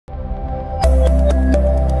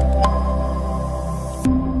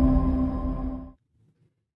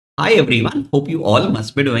Hi everyone, hope you all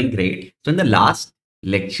must be doing great. So in the last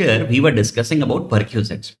lecture, we were discussing about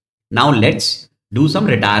perquisites. Now let's do some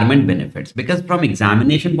retirement benefits because from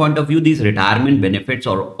examination point of view, these retirement benefits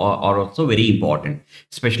are also very important,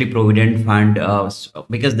 especially Provident Fund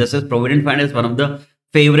because this is Provident Fund is one of the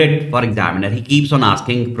favorite for examiner. He keeps on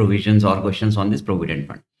asking provisions or questions on this Provident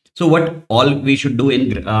Fund. So what all we should do in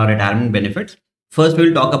retirement benefits? First,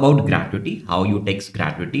 we'll talk about gratuity, how you tax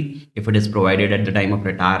gratuity. If it is provided at the time of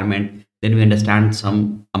retirement, then we understand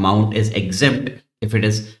some amount is exempt. If it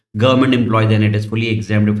is government employee, then it is fully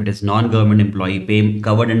exempt. If it is non-government employee, pay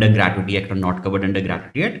covered under Gratuity Act or not covered under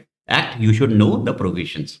Gratuity Act, you should know the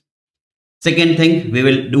provisions. Second thing, we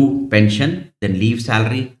will do pension, then leave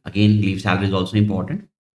salary. Again, leave salary is also important.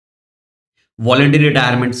 Voluntary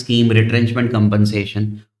retirement scheme, retrenchment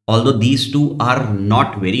compensation. Although these two are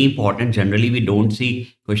not very important, generally we don't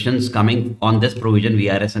see questions coming on this provision,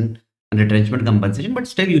 VRS and retrenchment compensation, but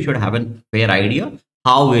still you should have a fair idea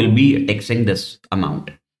how we'll be taxing this amount.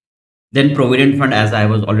 Then Provident Fund, as I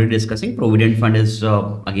was already discussing, Provident Fund is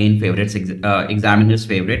again favorites, examiner's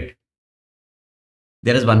favorite.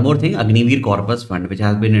 There is one more thing, Agniveer Corpus Fund, which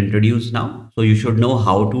has been introduced now. So you should know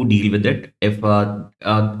how to deal with it. If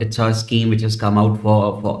it's a scheme which has come out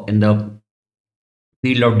for in the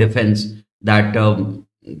field of defense, that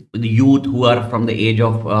the youth who are from the age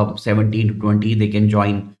of 17 to 20, they can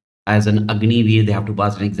join as an Agniveer. They have to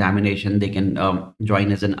pass an examination. They can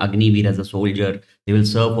join as an Agniveer, as a soldier. They will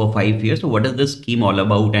serve for 5 years. So what is this scheme all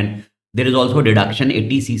about? And there is also deduction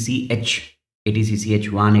 80CCH,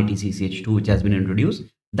 80CCH1, 80CCH2, which has been introduced.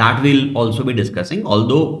 That we'll also be discussing,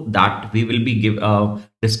 although that we will be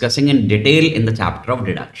discussing in detail in the chapter of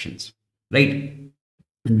deductions, right?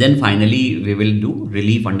 And then finally, we will do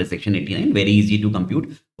relief under section 89. Very easy to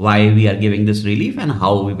compute why we are giving this relief and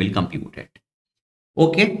how we will compute it.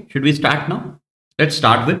 Okay, should we start now? Let's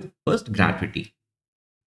start with first gratuity.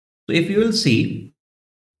 So if you will see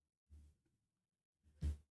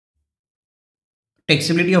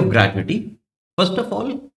taxability of gratuity, first of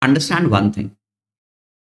all, understand one thing.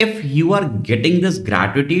 If you are getting this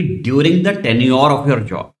gratuity during the tenure of your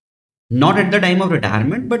job, not at the time of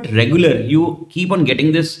retirement, but regular, you keep on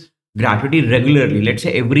getting this gratuity regularly, let's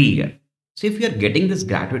say every year. So if you are getting this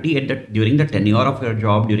gratuity during the tenure of your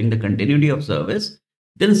job, during the continuity of service,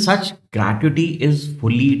 then such gratuity is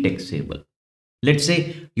fully taxable. Let's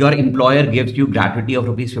say your employer gives you gratuity of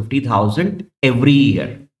rupees 50,000 every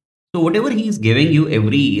year. So whatever he is giving you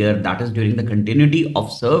every year, that is during the continuity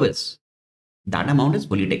of service, that amount is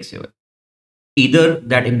fully taxable. Either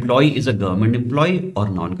that employee is a government employee or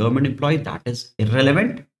non-government employee, that is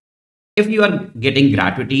irrelevant. If you are getting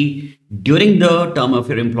gratuity during the term of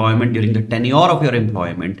your employment, during the tenure of your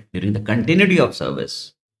employment, during the continuity of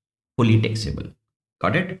service, fully taxable.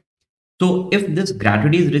 Got it? So if this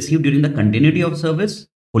gratuity is received during the continuity of service,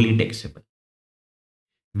 fully taxable.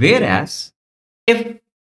 Whereas if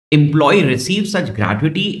employee receives such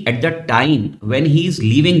gratuity at the time when he is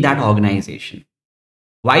leaving that organization,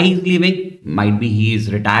 why he's leaving? Might be he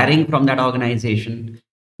is retiring from that organization.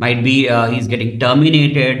 Might be he's getting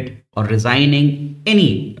terminated or resigning.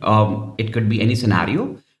 It could be any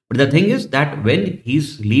scenario. But the thing is that when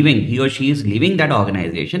he's leaving, he or she is leaving that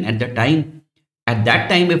organization at that time,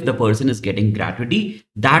 if the person is getting gratuity,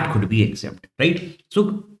 that could be exempt, right?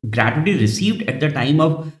 So gratuity received at the time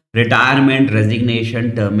of retirement,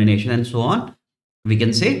 resignation, termination, and so on, we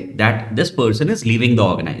can say that this person is leaving the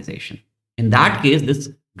organization. In that case, this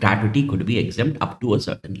gratuity could be exempt up to a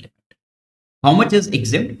certain limit. How much is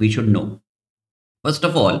exempt? We should know. First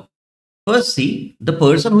of all, first see the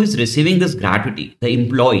person who is receiving this gratuity, the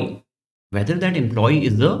employee, whether that employee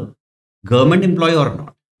is a government employee or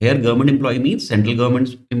not. Here, government employee means central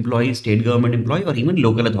government employee, state government employee, or even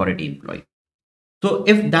local authority employee. So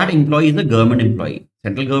if that employee is a government employee,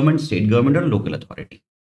 central government, state government, or local authority,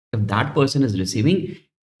 if that person is receiving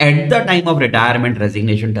at the time of retirement,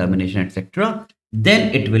 resignation, termination, etc.,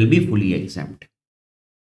 then it will be fully exempt.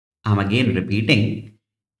 I'm again repeating,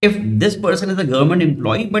 if this person is a government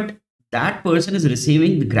employee, but that person is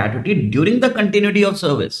receiving the gratuity during the continuity of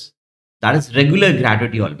service, that is regular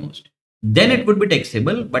gratuity almost, then it would be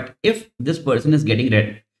taxable. But if this person is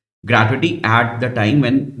getting gratuity at the time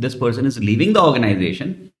when this person is leaving the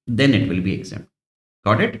organization, then it will be exempt.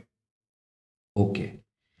 Got it? Okay.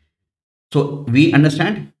 So we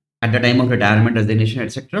understand at the time of retirement, resignation,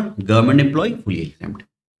 etc., government employee fully exempt.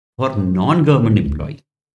 For non-government employee,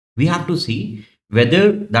 we have to see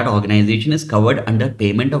whether that organization is covered under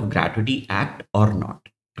Payment of Gratuity Act or not,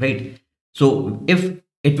 right? So if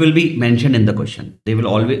it will be mentioned in the question,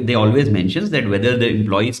 they always mentions that whether the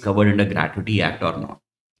employee is covered under Gratuity Act or not.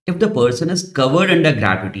 If the person is covered under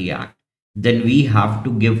Gratuity Act, then we have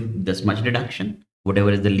to give this much deduction,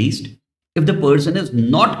 whatever is the least. If the person is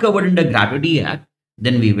not covered under Gratuity Act,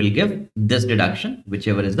 then we will give this deduction,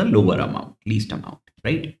 whichever is the lower amount, least amount,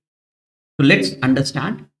 right? So let's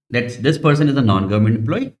understand that this person is a non-government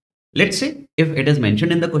employee. Let's say if it is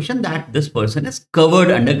mentioned in the question that this person is covered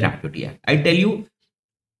under Gratuity Act. I tell you,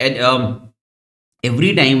 and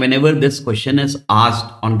every time whenever this question is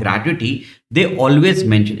asked on gratuity, they always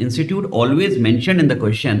mention, institute always mention in the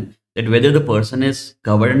question that whether the person is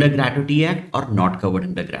covered under Gratuity Act or not covered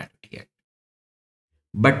under Gratuity Act.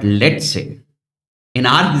 But let's say in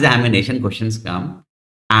our examination questions come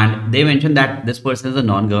and they mention that this person is a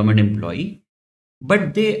non-government employee,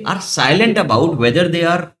 but they are silent about whether they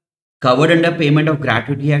are covered under payment of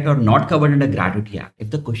Gratuity Act or not covered under Gratuity Act. If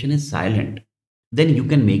the question is silent, then you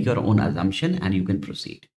can make your own assumption and you can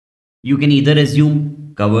proceed. You can either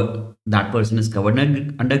assume that person is covered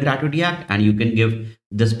under Gratuity Act and you can give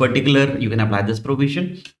this particular, you can apply this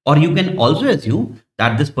provision, or you can also assume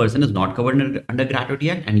that this person is not covered under Gratuity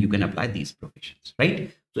Act and you can apply these provisions,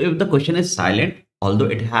 right? So if the question is silent, although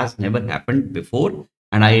it has never happened before,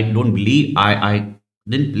 and I didn't believe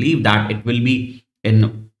that it will be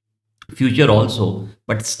in future also,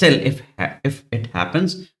 but still if it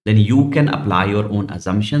happens, then you can apply your own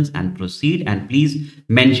assumptions and proceed. And please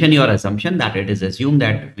mention your assumption that it is assumed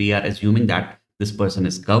that we are assuming that this person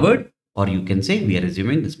is covered, or you can say we are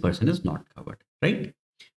assuming this person is not covered, right?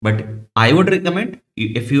 But I would recommend,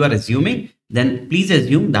 if you are assuming, then please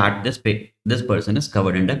assume that this person is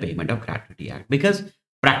covered under payment of Gratuity Act, because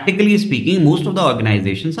practically speaking, most of the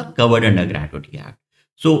organizations are covered under Gratuity Act.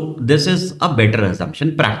 So this is a better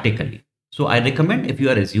assumption practically. So I recommend, if you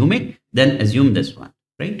are assuming, then assume this one,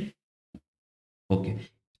 right? Okay.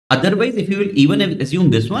 Otherwise, if you will even assume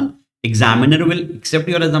this one, examiner will accept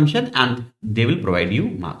your assumption and they will provide you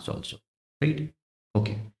marks also, right?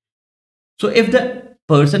 Okay. So if the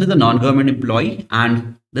person is a non-government employee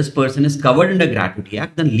and this person is covered under Gratuity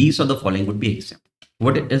Act, then least of the following would be exempt.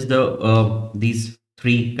 What is these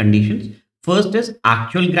three conditions? First is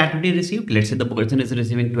actual gratuity received. Let's say the person is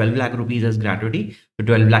receiving 12 lakh rupees as gratuity. So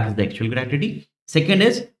 12 lakh is the actual gratuity. Second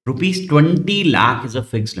is rupees 20 lakh is a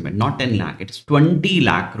fixed limit, not 10 lakh. It's 20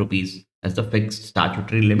 lakh rupees as the fixed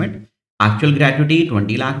statutory limit. Actual gratuity,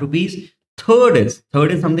 20 lakh rupees. Third is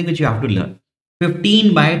something which you have to learn.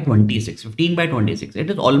 15 by 26. 15 by 26. It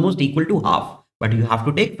is almost equal to half, but you have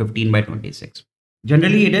to take 15 by 26.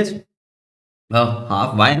 Generally, it is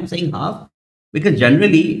half. Why I'm saying half? Because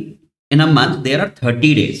generally, in a month, there are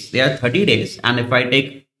 30 days. There are 30 days. And if I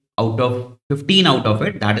take out of 15 out of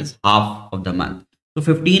it, that is half of the month. So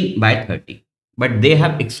 15 by 30. But they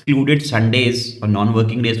have excluded Sundays or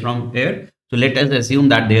non-working days from here. So let us assume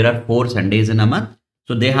that there are 4 Sundays in a month.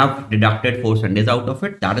 So they have deducted 4 Sundays out of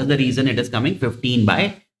it. That is the reason it is coming 15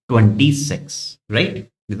 by 26,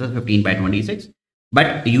 right? This is 15 by 26.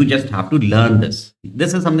 But you just have to learn this.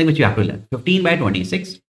 This is something which you have to learn. 15 by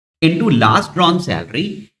 26 into last drawn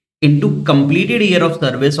salary into completed year of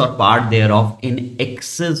service or part thereof in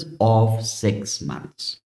excess of 6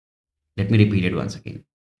 months. Let me repeat it once again.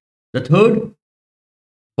 The third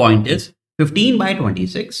point is 15 by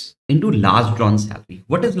 26 into last drawn salary.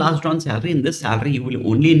 What is last drawn salary? In this salary, you will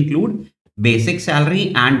only include basic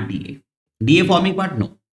salary and DA. DA forming part?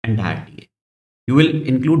 No, entire DA. You will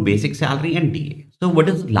include basic salary and DA. So what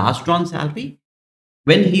is last drawn salary?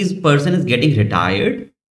 When his person is getting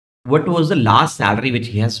retired, what was the last salary which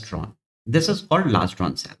he has drawn? This is called last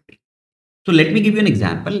drawn salary. So let me give you an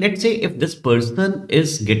example. Let's say if this person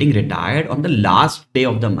is getting retired on the last day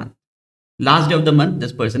of the month. Last day of the month,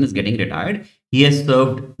 this person is getting retired. He has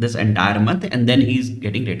served this entire month and then he's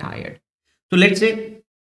getting retired. So let's say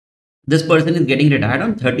this person is getting retired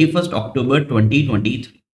on 31st October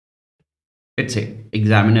 2023. Let's say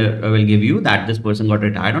examiner will give you that this person got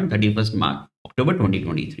retired on 31st October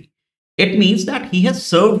 2023. It means that he has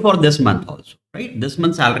served for this month also, right? This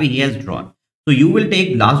month's salary he has drawn. So you will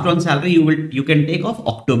take last drawn salary, you can take off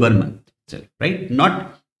October month itself, right?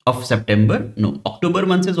 Not of September. No, October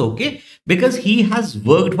month is okay because he has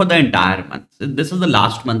worked for the entire month. So this is the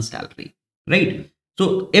last month's salary, right?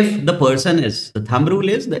 So if the person is, the thumb rule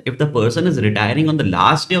is that if the person is retiring on the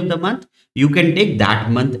last day of the month, you can take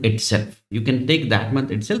that month itself. You can take that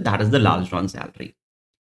month itself. That is the last drawn salary.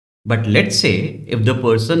 But let's say if the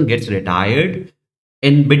person gets retired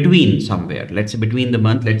in between somewhere, let's say between the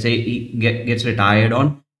month, let's say he gets retired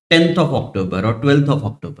on 10th of October or 12th of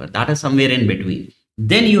October, that is somewhere in between.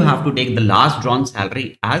 Then you have to take the last drawn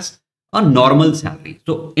salary as a normal salary.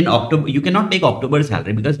 So in October, you cannot take October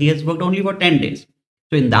salary because he has worked only for 10 days.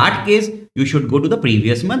 So in that case, you should go to the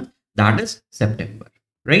previous month, that is September.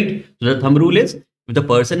 right? So the thumb rule is, if the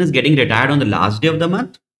person is getting retired on the last day of the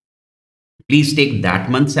month, please take that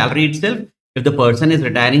month's salary itself. If the person is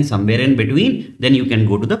retiring somewhere in between, then you can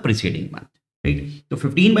go to the preceding month, right? So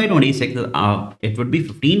 15 by 26, it would be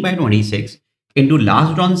 15 by 26 into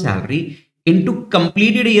last drawn salary into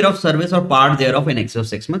completed year of service or part thereof in excess of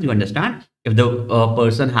 6 months. You understand? If the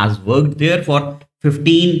person has worked there for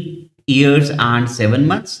 15 years and 7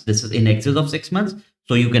 months, this is in excess of 6 months.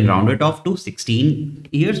 So you can round it off to 16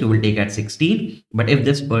 years. You will take at 16. But if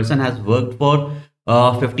this person has worked for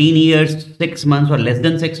 15 years, 6 months or less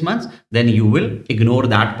than 6 months, then you will ignore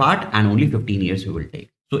that part and only 15 years you will take.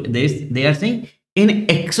 So they are saying in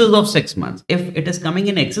excess of 6 months. If it is coming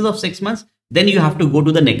in excess of 6 months, then you have to go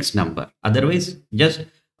to the next number. Otherwise, just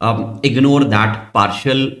ignore that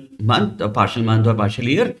partial month or partial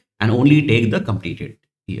year and only take the completed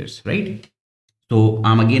years, right? So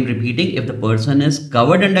I'm again repeating, if the person is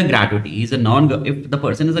covered under gratuity, if the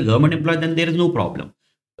person is a government employee, then there is no problem.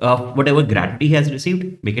 Whatever gratuity he has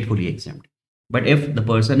received, make it fully exempt. But if the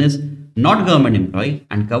person is not government employee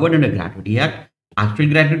and covered under Gratuity Act, actual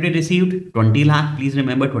gratuity received 20 lakh. Please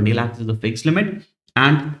remember 20 lakhs is the fixed limit.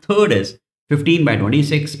 And third is 15 by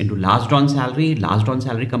 26 into last drawn salary. Last drawn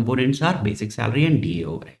salary components are basic salary and DA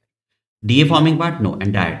over here. DA forming part? No,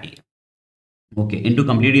 entire DA. Okay, into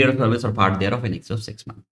complete year of service or part thereof in excess of 6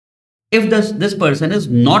 months. If this person is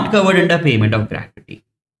not covered under payment of gratuity,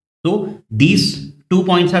 so these 2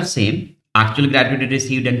 points are same. Actual gratuity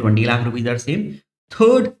received and 20 lakh rupees are same.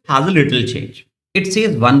 Third has a little change. It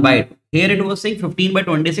says 1 by 2. Here it was saying 15 by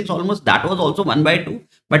 26, almost that was also 1 by 2.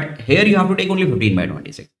 But here you have to take only 15 by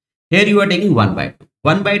 26. Here you are taking 1 by 2.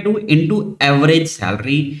 1 by 2 into average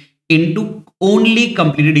salary into only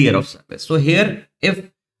completed year of service. So here, if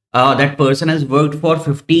that person has worked for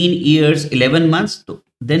 15 years, 11 months,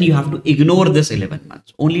 then you have to ignore this 11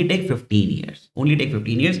 months. Only take 15 years. Only take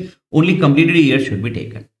 15 years. Only completed years should be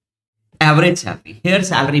taken. Average salary. Here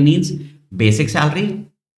salary means basic salary,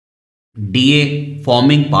 DA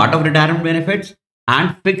forming part of retirement benefits,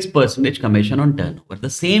 and fixed percentage commission on turnover. The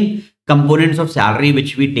same components of salary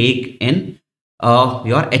which we take in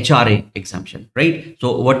your HRA exemption, right?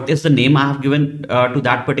 So what is the name I have given to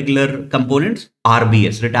that particular components?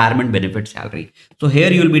 RBS, retirement benefit salary. So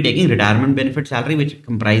here you will be taking retirement benefit salary, which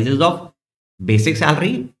comprises of basic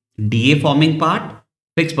salary, DA forming part,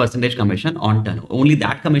 fixed percentage commission on turnover. Only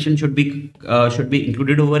that commission should be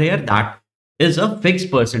included over here. That is a fixed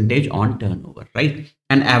percentage on turnover, right?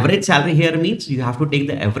 And average salary here means you have to take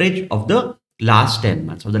the average of the last 10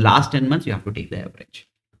 months. So the last 10 months you have to take the average.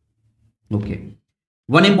 Okay.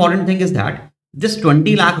 One important thing is that this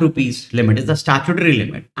 20 lakh rupees limit is a statutory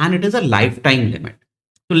limit and it is a lifetime limit.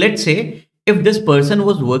 So let's say if this person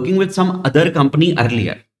was working with some other company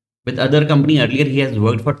earlier, he has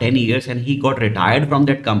worked for 10 years and he got retired from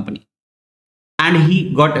that company. And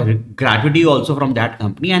he got a gratuity also from that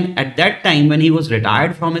company. And at that time, when he was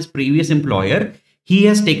retired from his previous employer, he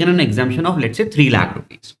has taken an exemption of, let's say, 3 lakh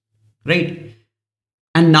rupees, right?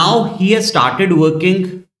 And now he has started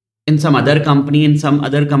working in some other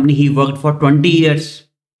company. He worked for 20 years.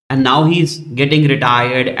 And now he's getting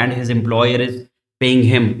retired and his employer is paying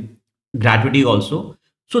him gratuity also.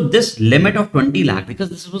 So this limit of 20 lakh, because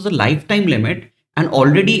this was a lifetime limit, and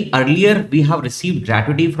already earlier we have received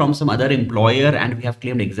gratuity from some other employer and we have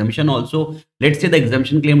claimed exemption also. Let's say the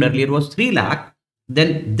exemption claimed earlier was 3 lakh.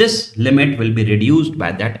 Then this limit will be reduced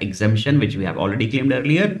by that exemption which we have already claimed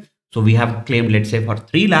earlier. So we have claimed, let's say, for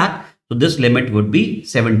 3 lakh. So this limit would be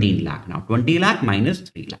 17 lakh. Now 20 lakh minus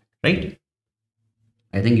 3 lakh, right?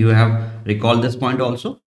 I think you have recalled this point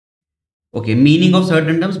also. Okay, meaning of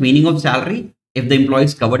certain terms, meaning of salary. If the employee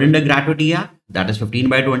is covered under Gratuity Act, that is 15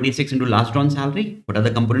 by 26 into last drawn salary. What are the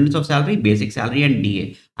components of salary? Basic salary and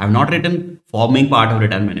DA. I have not written forming part of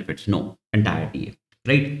retirement benefits. No, entire DA,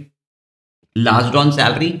 right? Last drawn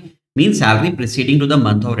salary means salary preceding to the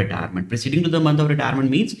month of retirement. Preceding to the month of retirement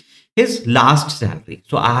means his last salary.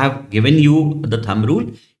 So I have given you the thumb rule.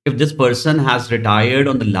 If this person has retired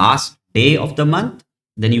on the last day of the month,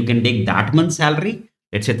 then you can take that month's salary.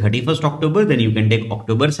 Let's say 31st October, then you can take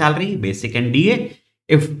October salary, basic and DA.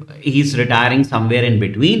 If he's retiring somewhere in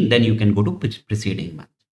between, then you can go to preceding month,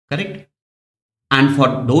 correct? And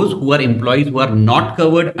for those who are employees who are not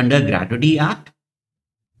covered under Gratuity Act,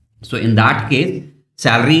 so in that case,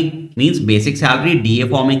 salary means basic salary, DA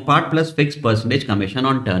forming part plus fixed percentage commission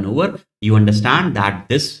on turnover. You understand that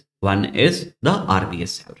this one is the RBS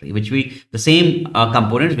salary, the same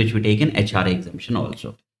components which we take in HRA exemption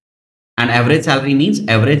also. And average salary means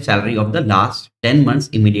average salary of the last 10 months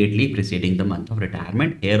immediately preceding the month of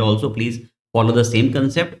retirement. Here also, please follow the same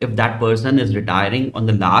concept. If that person is retiring on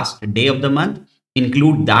the last day of the month,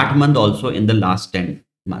 include that month also in the last 10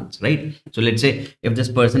 months, right? So let's say if this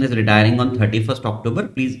person is retiring on 31st October,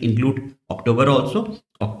 please include October also,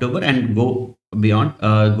 October, and go beyond,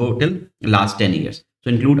 go till last 10 years. So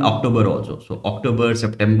include October also. So October,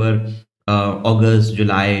 September, August,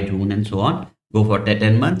 July, June, and so on. Go for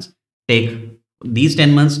 10 months. Take these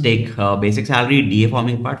 10 months, take basic salary, DA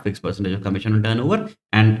forming part, fixed percentage of commission on turnover,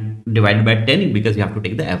 and divided by 10 because you have to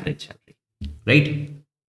take the average salary, right?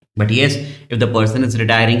 But yes, if the person is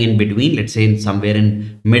retiring in between, let's say in somewhere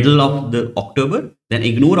in middle of the October, then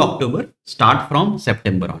ignore October, start from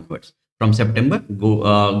September onwards. From September,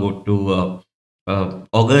 go to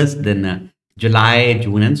August, then July,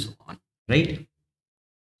 June, and so on, right?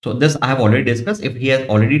 So this I have already discussed. If he has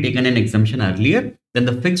already taken an exemption earlier, then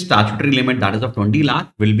the fixed statutory limit, that is of 20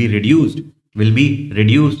 lakh, will be reduced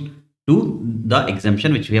to the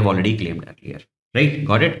exemption which we have already claimed earlier, right?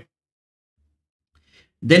 Got it?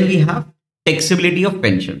 Then we have taxability of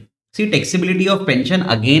pension. See, taxability of pension,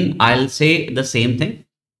 again, I'll say the same thing.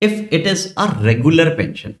 If it is a regular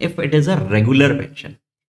pension,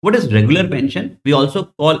 what is regular pension? We also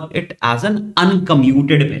call it as an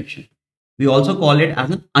uncommuted pension.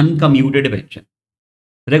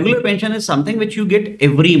 Regular pension is something which you get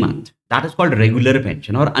every month. That is called regular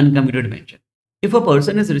pension or uncommuted pension. If a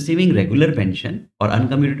person is receiving regular pension or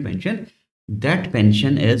uncommuted pension, that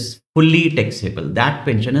pension is fully taxable.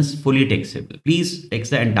 Please tax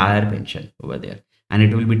the entire pension over there, and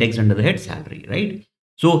it will be taxed under the head salary, right?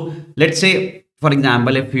 So let's say, for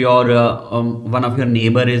example, if your one of your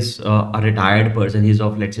neighbor is a retired person, he's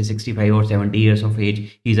of, let's say, 65 or 70 years of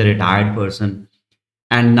age, he's a retired person,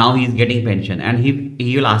 and now he's getting pension, and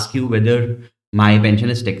he will ask you whether my pension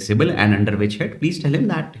is taxable and under which head. Please tell him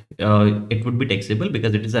that it would be taxable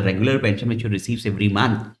because it is a regular pension which you receive every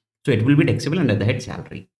month. So it will be taxable under the head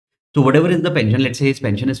salary. So whatever is the pension, let's say his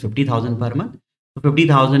pension is 50,000 per month. So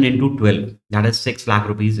 50,000 into 12, that is 6 lakh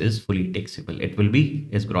rupees, is fully taxable. It will be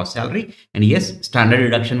his gross salary. And yes, standard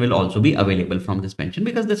deduction will also be available from this pension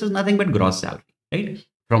because this is nothing but gross salary, right?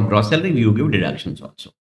 From gross salary, you give deductions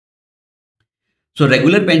also. So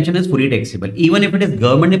regular pension is fully taxable. Even if it is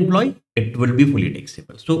government employee, it will be fully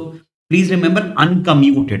taxable. So please remember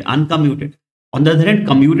uncommuted. On the other hand,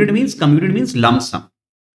 commuted means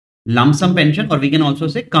lump sum pension, or we can also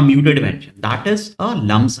say commuted pension. That is a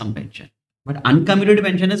lump sum pension, but uncommuted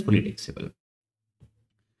pension is fully taxable.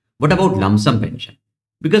 What about lump sum pension?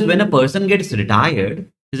 Because when a person gets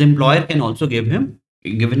retired, his employer can also give him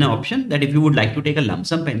an option that if you would like to take a lump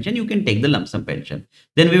sum pension, you can take the lump sum pension.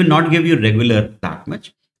 Then we will not give you regular that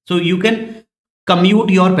much. So you can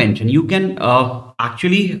commute your pension. You can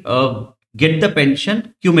actually get the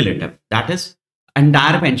pension cumulative. That is,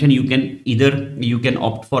 entire pension, you can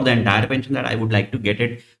opt for the entire pension that I would like to get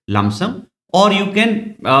it lump sum, or you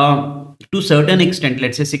can to certain extent,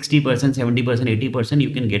 let's say 60%, 70%, 80%, you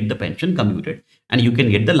can get the pension commuted and you can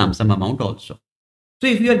get the lump sum amount also. So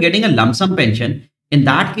if you are getting a lump sum pension, in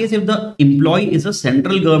that case, if the employee is a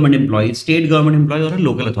central government employee, state government employee, or a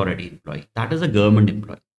local authority employee, that is a government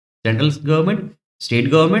employee, central government,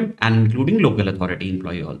 state government, and including local authority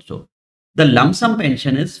employee also, the lump sum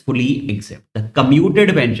pension is fully exempt. The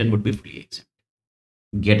commuted pension would be fully exempt.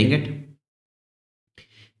 Getting it?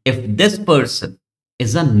 If this person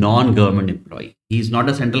is a non-government employee, he is not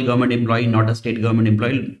a central government employee, not a state government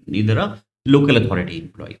employee, neither a local authority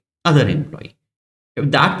employee, other employee. If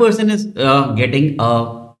that person is getting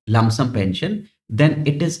a lump sum pension, then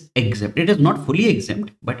it is exempt. It is not fully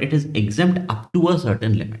exempt, but it is exempt up to a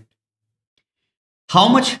certain limit. How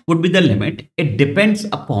much would be the limit? It depends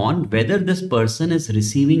upon whether this person is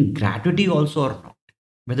receiving gratuity also or not.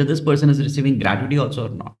 If this person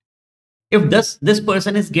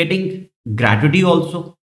is getting gratuity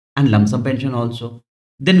also and lump sum pension also,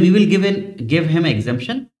 then we will give him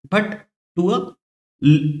exemption, but to a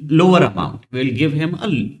lower amount. We will give him a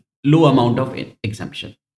low amount of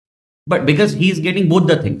exemption. But because he is getting both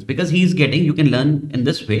the things, you can learn in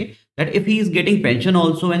this way that if he is getting pension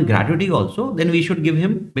also and gratuity also, then we should give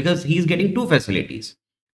him, because he is getting two facilities,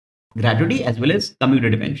 gratuity as well as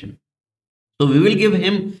commuted pension. So we will give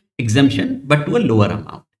him exemption, but to a lower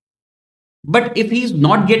amount. But if he is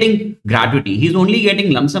not getting gratuity, he is only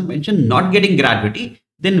getting lump sum pension, not getting gratuity,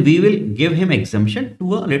 then we will give him exemption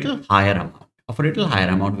to a little higher amount.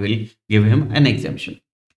 We will give him an exemption.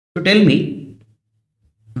 So tell me,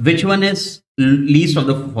 which one is least of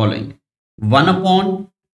the following? 1/2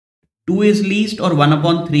 is least, or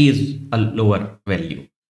 1/3 is a lower value?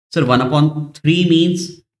 So 1/3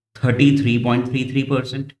 means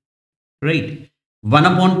 33.33%, right?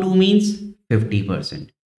 1/2 means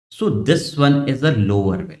 50%. So this one is a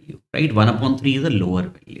lower value, right? 1/3 is a lower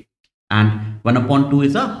value. and 1 upon 2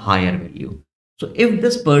 is a higher value. So if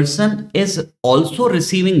this person is also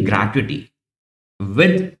receiving gratuity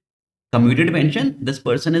with commuted pension, this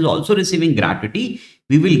person is also receiving gratuity,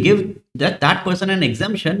 we will give that person an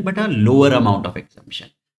exemption, but a lower amount of exemption.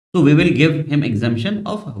 So we will give him exemption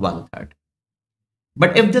of 1/3.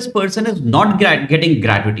 But if this person is not getting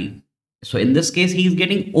gratuity, so in this case, he is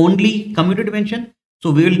getting only commuted pension.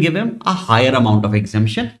 So we will give him a higher amount of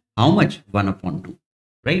exemption. How much? 1 upon 2,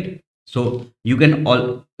 right? So you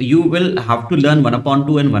will have to learn 1 upon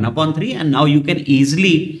 2 and 1 upon 3. And now you can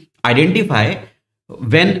easily identify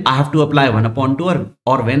when I have to apply 1 upon 2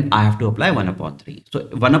 or when I have to apply 1 upon 3. So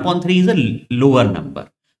 1 upon 3 is a lower number.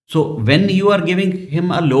 So when you are giving him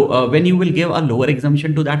when you will give a lower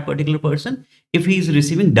exemption to that particular person, if he is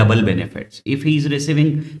receiving double benefits, if he is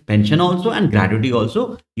receiving pension also and gratuity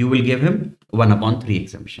also, you will give him 1 upon 3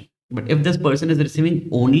 exemption. But if this person is receiving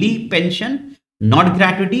only pension, not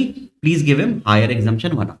gratuity, please give him higher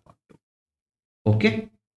exemption 1 upon 2. Okay.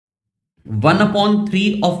 1 upon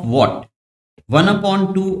 3 of what? 1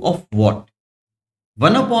 upon 2 of what?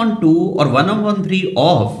 1 upon 2 or 1 upon 3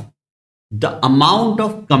 of the amount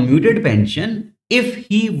of commuted pension if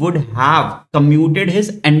he would have commuted his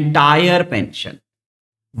entire pension.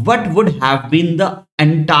 What would have been the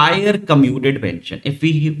entire commuted pension? If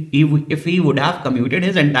he would have commuted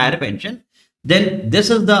his entire pension, then this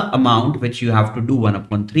is the amount which you have to do 1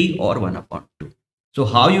 upon 3 or 1 upon 2. So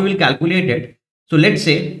how you will calculate it? So let's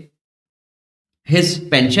say his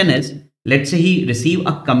pension is, let's say he receive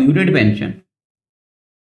a commuted pension.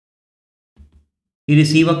 He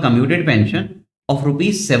receive a commuted pension of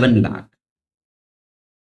rupees 7 lakh.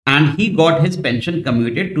 And he got his pension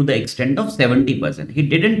commuted to the extent of 70%. He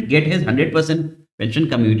didn't get his 100% pension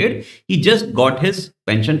commuted. He just got his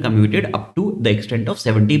pension commuted up to the extent of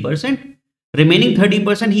 70%. Remaining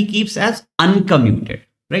 30% he keeps as uncommuted,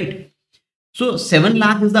 right? So 7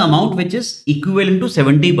 lakh is the amount which is equivalent to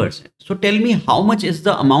 70%. So tell me how much is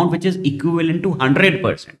the amount which is equivalent to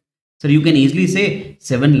 100%. So you can easily say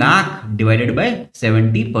 7 lakh divided by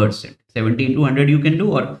 70%. 70 into 100 you can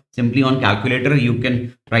do, or simply on calculator you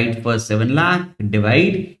can write first 7 lakh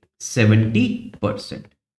divide 70%.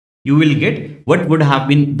 You will get what would have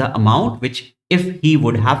been the amount which if he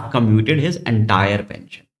would have commuted his entire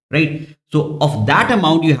pension, right? So of that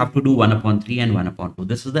amount you have to do 1 upon 3 and 1 upon 2.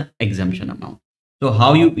 This is the exemption amount. So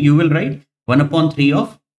how you will write 1 upon 3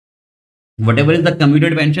 of whatever is the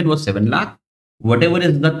commuted pension was 7 lakh. Whatever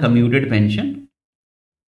is the commuted pension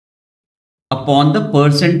upon the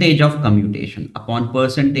percentage of commutation, upon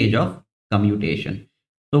percentage of commutation.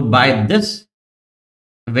 So by this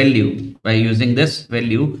value, by using this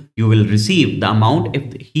value, you will receive the amount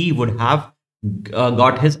if he would have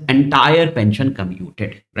got his entire pension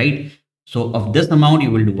commuted, right? So of this amount, you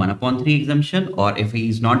will do 1 upon 3 exemption, or if he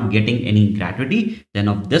is not getting any gratuity, then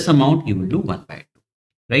of this amount, you will do 1 by 2,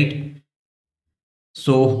 right?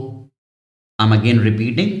 So I'm again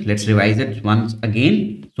repeating, let's revise it once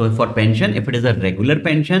again. So for pension, if it is a regular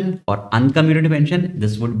pension or uncommuted pension,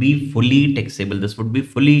 this would be fully taxable. This would be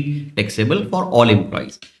fully taxable for all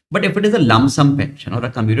employees. But if it is a lump sum pension or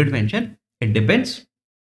a commuted pension, it depends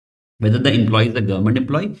whether the employee is a government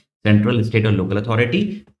employee, central, state or local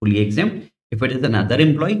authority, fully exempt. If it is another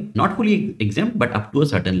employee, not fully exempt, but up to a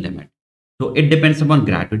certain limit. So it depends upon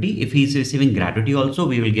gratuity. If he is receiving gratuity also,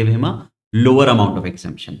 we will give him a lower amount of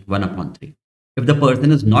exemption, 1 upon 3. If the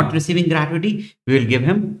person is not receiving gratuity, we will give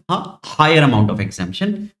him a higher amount of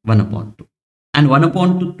exemption, 1 upon 2. And 1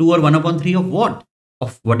 upon 2 or 1 upon 3 of what?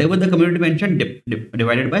 Of whatever the commuted pension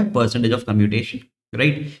divided by percentage of commutation,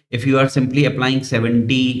 right? If you are simply applying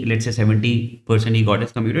 70, let's say 70% he got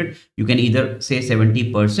is commuted, you can either say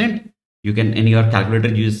 70%, you can in your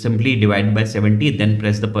calculator use simply divide by 70, then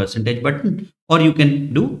press the percentage button, or you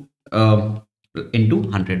can do into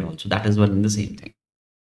 100 also. That is one and the same thing,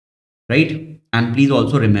 right? And please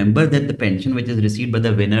also remember that the pension which is received by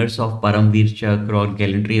the winners of Paramveer Chakra or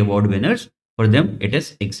Gallantry Award winners, for them it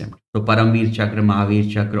is exempt. So Paramveer Chakra, Mahavir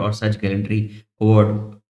Chakra or such Gallantry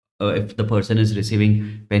Award, if the person is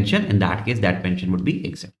receiving pension, in that case that pension would be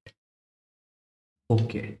exempt.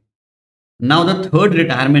 Okay. Now the third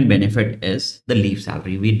retirement benefit is the leave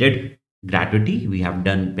salary. We did gratuity, we have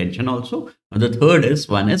done pension also. Now the third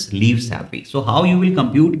one is leave salary. So how you will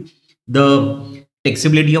compute the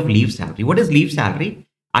taxability of leave salary? What is leave salary?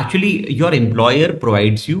 Actually, your employer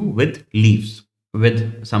provides you with leaves,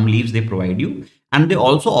 with some leaves they provide you, and they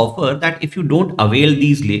also offer that if you don't avail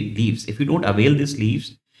these leaves, if you don't avail these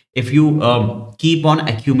leaves, if you keep on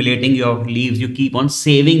accumulating your leaves, you keep on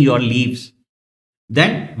saving your leaves,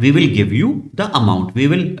 then we will give you the amount. We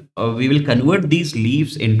will convert these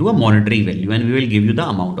leaves into a monetary value, and we will give you the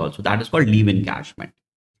amount also. That is called leave encashment.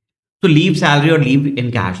 So leave salary or leave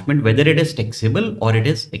encashment, whether it is taxable or it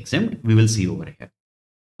is exempt, we will see over here.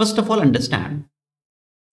 First of all, understand,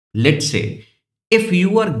 let's say if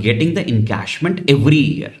you are getting the encashment every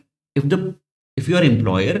year, if your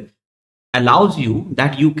employer allows you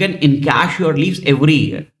that you can encash your leaves every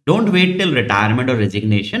year, don't wait till retirement or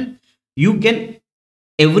resignation. You can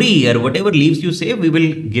every year, whatever leaves you save, we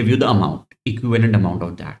will give you the amount, equivalent amount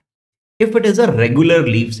of that. If it is a regular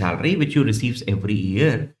leave salary which you receive every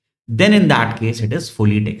year, then in that case it is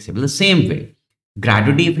fully taxable. The same way,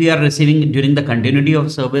 gratuity if you are receiving during the continuity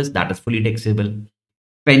of service, that is fully taxable.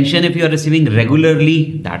 Pension if you are receiving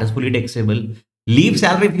regularly, that is fully taxable. Leave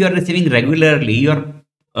salary if you are receiving regularly, your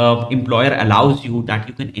employer allows you that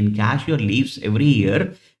you can encash your leaves every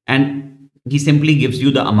year, and he simply gives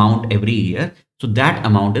you the amount every year. So that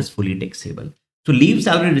amount is fully taxable. So leave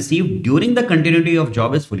salary received during the continuity of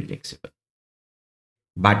job is fully taxable.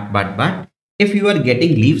 But if you are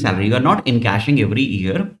getting leave salary, you are not encashing every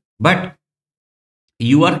year, but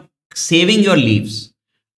you are saving your leaves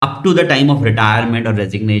up to the time of retirement or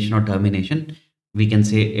resignation or termination. We can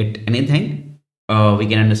say it anything. We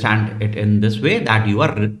can understand it in this way, that you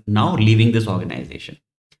are now leaving this organization.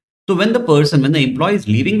 So when the employee is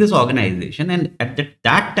leaving this organization, and at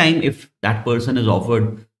that time, if that person is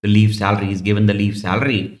offered the leave salary, is given the leave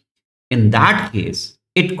salary, in that case,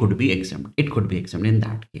 it could be exempt. It could be exempt in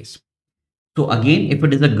that case. So again, if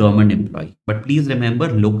it is a government employee, but please remember,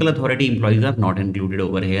 local authority employees are not included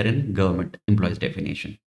over here in government employees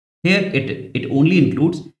definition. Here, it only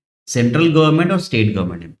includes central government or state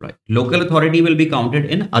government employee. Local authority will be counted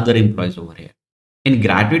in other employees over here. In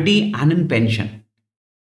gratuity and in pension,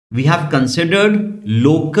 we have considered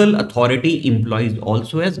local authority employees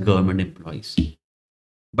also as government employees.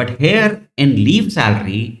 But here in leave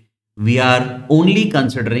salary, we are only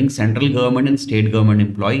considering central government and state government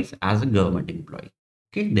employees as a government employee.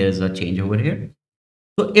 Okay, there is a change over here.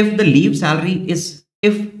 So if the leave salary is,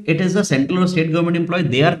 if it is a central or state government employee,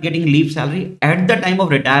 they are getting leave salary at the time of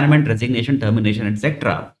retirement, resignation, termination,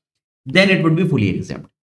 etc., then it would be fully exempt.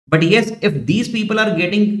 But yes, if these people are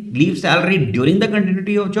getting leave salary during the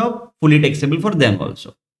continuity of job, fully taxable for them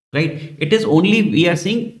also, right? It is only we are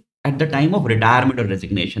seeing at the time of retirement or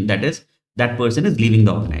resignation, that is, that person is leaving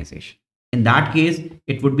the organization. In that case,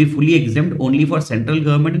 it would be fully exempt only for central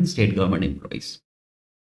government and state government employees.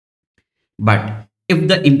 But if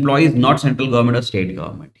the employee is not central government or state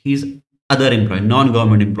government, he's other employee,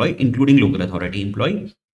 non-government employee, including local authority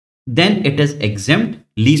employee, then it is exempt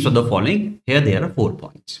least of the following. Here there are 4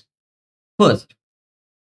 points. First,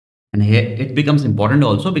 and here it becomes important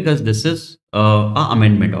also because this is an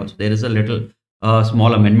amendment also. There is a little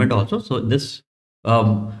small amendment also. So this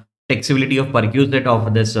taxability of perquisite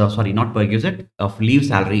of this, not perquisite, of leave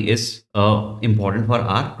salary is important for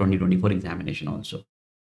our 2024 examination also.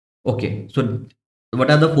 Okay, so what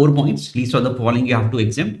are the 4 points? Least of the following you have to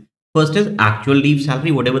exempt. First is actual leave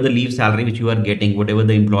salary, whatever the leave salary which you are getting, whatever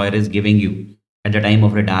the employer is giving you at the time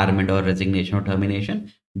of retirement or resignation or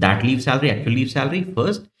termination, that leave salary, actual leave salary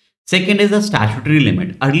first. Second is the statutory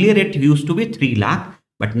limit. Earlier it used to be 3 lakh,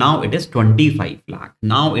 but now it is 25 lakh.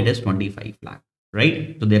 Now it is 25 lakh,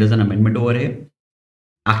 right? So there is an amendment over here.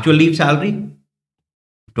 Actual leave salary,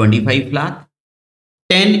 25 lakh.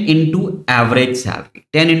 10 into average salary.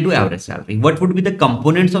 10 into average salary. What would be the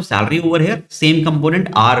components of salary over here? Same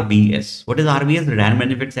component, RBS. What is RBS? Retirement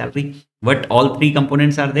benefit salary. What all 3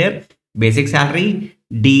 components are there? Basic salary,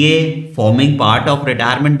 DA forming part of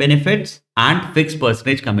retirement benefits, and fixed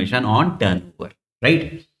percentage commission on turnover,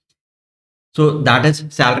 right? So that is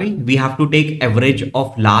salary. We have to take average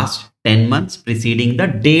of last 10 months preceding the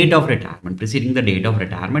date of retirement. Preceding the date of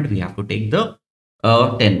retirement, we have to take the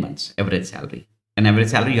 10 months average salary. And average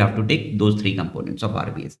salary, you have to take those 3 components of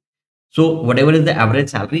RBS. So whatever is the average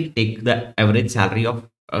salary, take the average salary of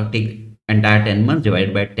take entire 10 months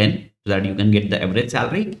divided by 10 so that you can get the average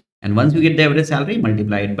salary. And once you get the average salary,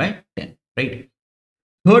 multiply it by 10, right?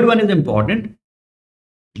 Third one is important.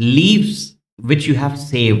 Leaves which you have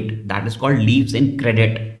saved, that is called leaves in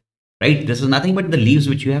credit, right? This is nothing but the leaves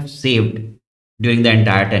which you have saved during the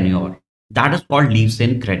entire tenure. That is called leaves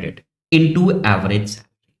in credit into average salary.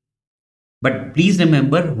 But please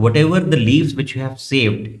remember, whatever the leaves which you have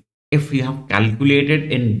saved, if you have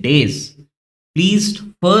calculated in days, please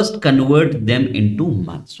first convert them into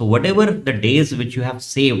months. So whatever the days which you have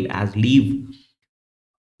saved as leave,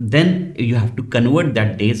 then you have to convert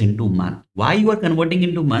that days into month. Why you are converting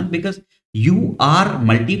into month? Because you are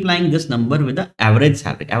multiplying this number with the average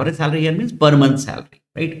salary. Average salary here means per month salary.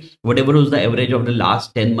 right? Whatever was the average of the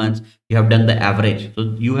last 10 months, you have done the average.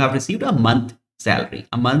 So you have received a month salary.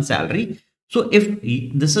 So if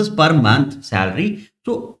this is per month salary,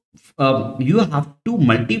 so you have to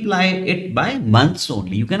multiply it by months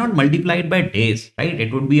only. You cannot multiply it by days, right?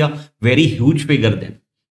 It would be a very huge figure then,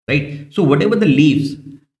 right? So whatever the leaves,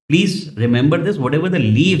 please remember this, whatever the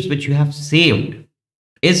leaves which you have saved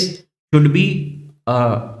is should be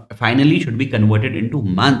finally should be converted into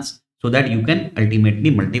months so that you can ultimately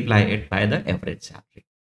multiply it by the average salary.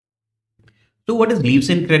 So what is leaves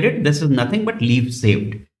in credit? This is nothing but leave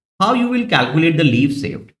saved. How you will calculate the leave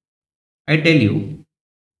saved? I tell you,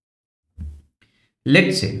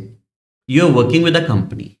 let's say you're working with a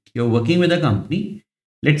company.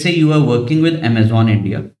 Let's say you are working with Amazon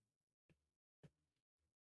India.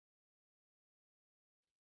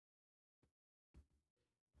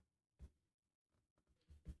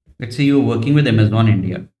 Let's say you're working with Amazon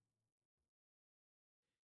India.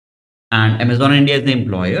 And Amazon India is the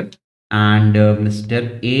employer and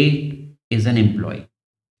Mr. A is an employee.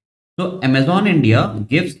 So Amazon India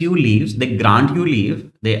gives you leaves, they grant you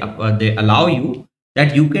leave, they allow you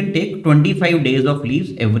that you can take 25 days of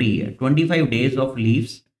leaves every year. 25 days of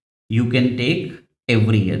leaves you can take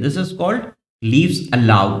every year. This is called leaves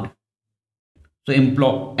allowed. So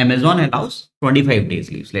Amazon allows 25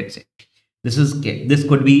 days leaves, let's say. This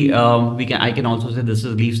could be I can also say this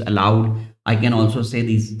is leaves allowed. I can also say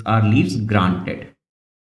these are leaves granted.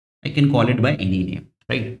 I can call it by any name,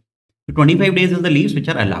 right? So 25 days is the leaves which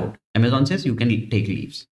are allowed. Amazon says you can take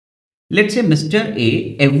leaves. Let's say Mr.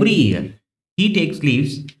 A every year he takes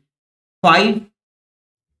leaves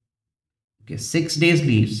 6 days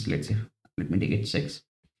leaves. Let's say, let me take it 6.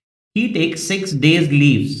 He takes 6 days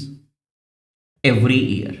leaves every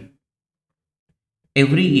year.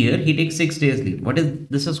 Every year he takes 6 days leave. What is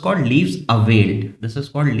this? Is called leaves availed. This is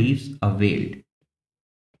called leaves availed.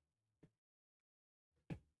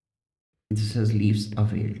 This is leaves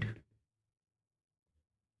availed.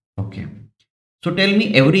 Okay. So tell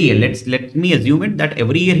me every year, let me assume it that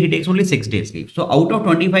every year he takes only 6 days leave. So out of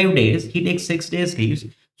 25 days, he takes 6 days leaves.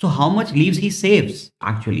 So how much leaves he saves?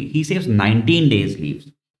 Actually, he saves 19 days leaves.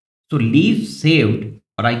 So leaves saved,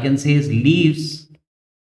 or I can say is leaves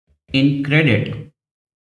in credit,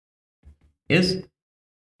 is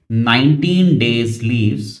 19 days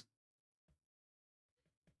leaves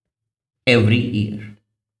every year,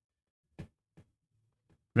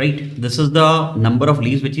 right? This is the number of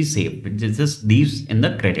leaves which is saved. This is leaves in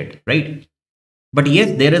the credit, right? But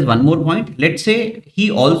yes, there is one more point. Let's say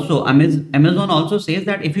he also, Amazon also says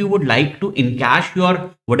that if you would like to encash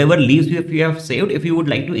your whatever leaves you have saved, if you would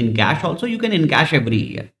like to encash also, you can encash every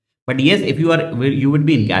year. But yes, if you would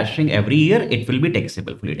be encashing every year, it will be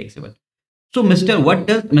taxable, fully taxable. So what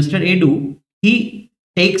does Mr. A do? He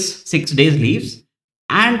takes 6 days leaves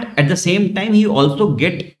and at the same time he also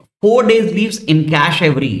get 4 days leaves in cash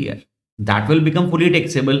every year. That will become fully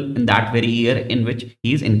taxable in that very year in which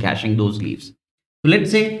he is encashing those leaves. So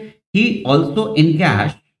let's say he also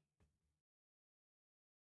encashed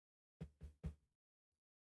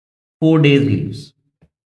 4 days leaves.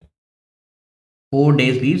 4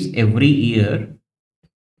 days leaves every year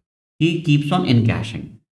he keeps on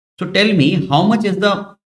encashing. So tell me how much is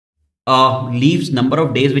the leaves number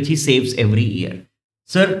of days which he saves every year.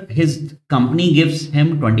 Sir, his company gives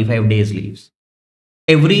him 25 days leaves.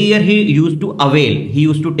 Every year he used to avail, he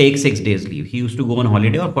used to take 6 days leave. He used to go on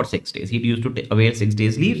holiday or for 6 days. He used to avail 6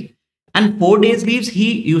 days leaves and 4 days leaves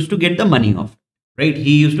he used to get the money of, right?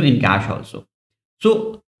 He used to encash also.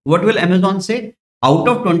 So what will Amazon say? Out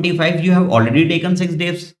of 25, you have already taken 6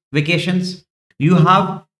 days vacations. You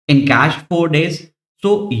have encashed 4 days.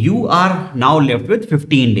 So you are now left with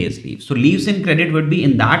 15 days leave. So leaves in credit would be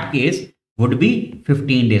in that case would be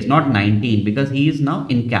 15 days, not 19, because he is now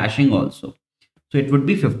encashing also. So it would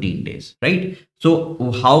be 15 days, right?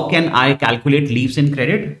 So how can I calculate leaves in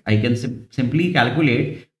credit? I can simply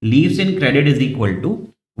calculate leaves in credit is equal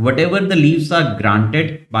to whatever the leaves are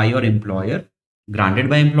granted by your employer,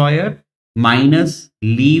 minus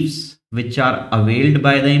leaves which are availed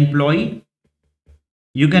by the employee.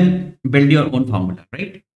 You can build your own formula,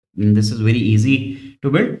 right? And this is very easy to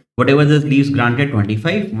build. Whatever the leaves granted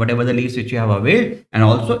 25, whatever the leaves which you have availed, and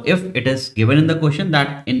also if it is given in the question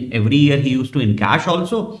that in every year he used to encash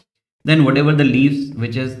also, then whatever the leaves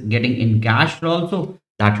which is getting encashed also,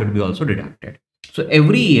 that should be also deducted. So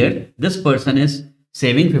every year this person is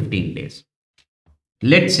saving 15 days.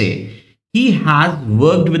 Let's say he has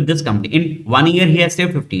worked with this company. In 1 year, he has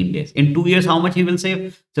saved 15 days. In 2 years, how much he will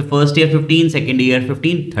save? So first year 15, second year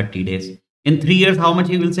 15, 30 days. In 3 years, how much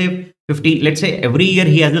he will save? 15. Let's say every year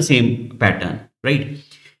he has the same pattern, right?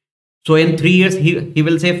 So in 3 years, he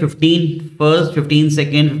will say 15 first, 15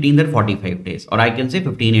 second, 15 third, 45 days. Or I can say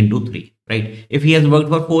 15 into 3, right? If he has worked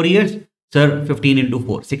for 4 years, sir, 15 into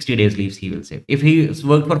 4, 60 days leaves he will save. If he has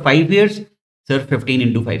worked for 5 years, sir, 15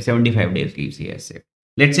 into 5, 75 days leaves he has saved.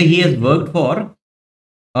 Let's say he has worked for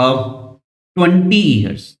 20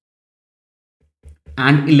 years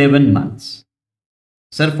and 11 months.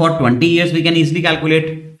 Sir, for 20 years, we can easily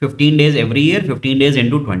calculate 15 days every year, 15 days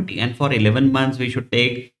into 20. And for 11 months, we should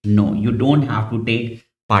take, no, you don't have to take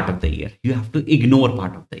part of the year. You have to ignore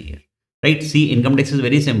part of the year, right? See, income tax is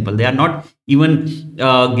very simple. They are not even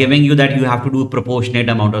giving you that you have to do proportionate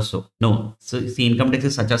amount or so. No, so see, income tax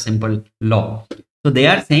is such a simple law. So they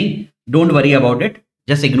are saying, don't worry about it.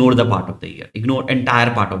 Just ignore the part of the year. Ignore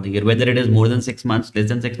entire part of the year, whether it is more than 6 months, less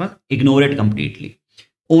than 6 months, ignore it completely.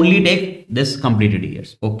 Only take this completed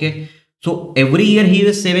years. Okay. So every year he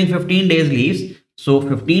is saving 15 days leaves. So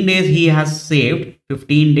 15 days he has saved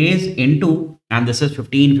 15 days into, and this is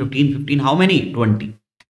 15, 15, 15. How many? 20.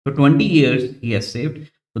 So 20 years he has saved.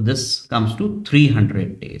 So this comes to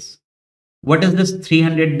 300 days. What is this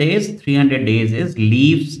 300 days? 300 days is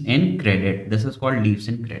leaves in credit. This is called leaves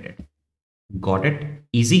in credit. Got it?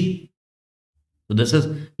 Easy. So this is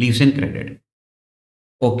leaves in credit.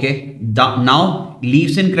 Okay, now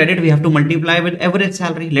leaves in credit, we have to multiply with average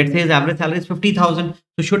salary. Let's say his average salary is 50,000.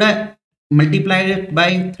 So should I multiply it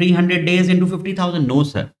by 300 days into 50,000? No,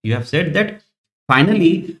 sir. You have said that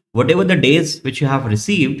finally, whatever the days which you have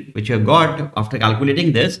received, which you have got after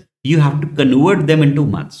calculating this, you have to convert them into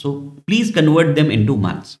months. So please convert them into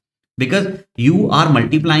months, because you are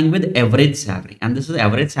multiplying with average salary, and this is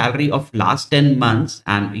average salary of last 10 months.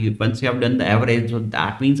 And once you have done the average, so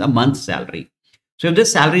that means a month's salary. So if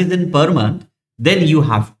this salary is in per month, then you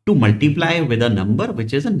have to multiply with a number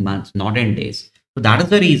which is in months, not in days. So that is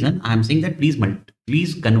the reason I'm saying that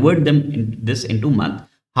please convert them into month.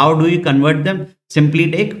 How do you convert them?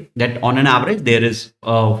 Simply take that on an average there is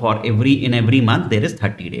in every month there is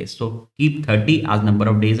 30 days. So keep 30 as number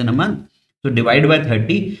of days in a month. So divide by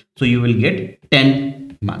 30. So you will get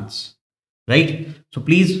 10 months, right? So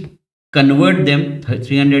please convert them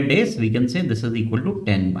 300 days. We can say this is equal to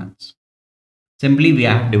 10 months. Simply we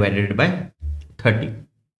have divided it by 30.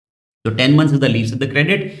 So 10 months is the leaves of the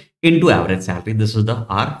credit into average salary. This is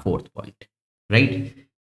our fourth point, right?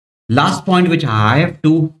 Last point which I have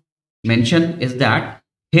to mention is that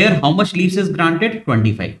here how much leaves is granted?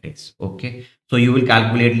 25 days. Okay. So you will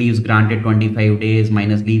calculate leaves granted 25 days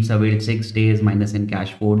minus leaves availed 6 days minus in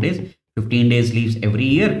cash 4 days. 15 days leaves every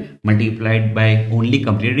year multiplied by only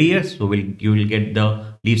completed years. So you will get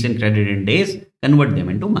the leaves in credit in days, convert them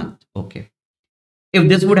into month. Okay. If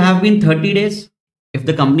this would have been 30 days, if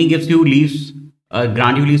the company gives you leaves,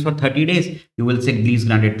 grant you leaves for 30 days, you will say leaves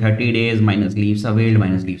granted 30 days minus leaves availed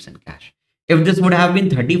minus leaves in cash. If this would have been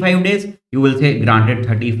 35 days, you will say granted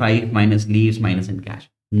 35 minus leaves minus in cash.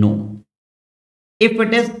 No. If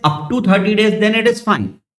it is up to 30 days, then it is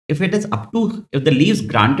fine. If the leaves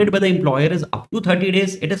granted by the employer is up to 30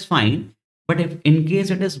 days, it is fine. But if in case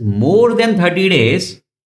it is more than 30 days,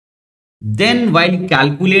 then while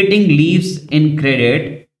calculating leaves in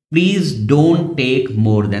credit, please don't take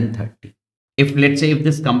more than 30. If let's say if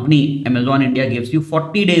this company, Amazon India, gives you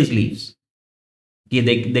 40 days leaves, okay,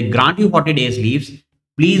 they grant you 40 days leaves,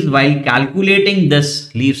 please while calculating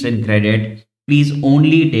this leaves in credit, please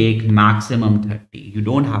only take maximum 30. You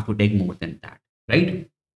don't have to take more than that, right?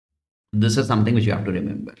 This is something which you have to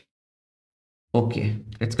remember. Okay,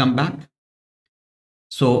 let's come back.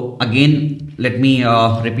 So again, let me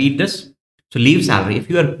repeat this. So leave salary, if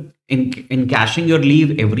you are in cashing your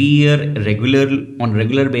leave every year on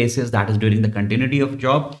regular basis, that is during the continuity of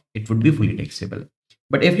job, it would be fully taxable.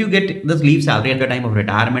 But if you get this leave salary at the time of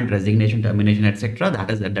retirement, resignation, termination, etc.,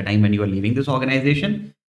 that is at the time when you are leaving this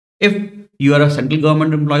organization. If you are a central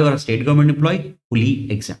government employee or a state government employee,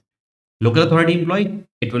 fully exempt. Local authority employee,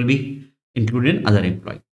 it will be included in other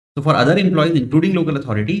employee. So for other employees, including local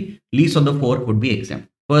authority, leaves of the four would be exempt.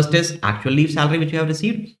 First is actual leave salary which you have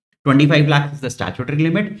received. 25 lakhs is the statutory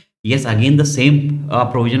limit. Yes, again, the same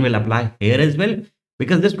provision will apply here as well,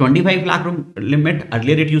 because this 25 lakh limit,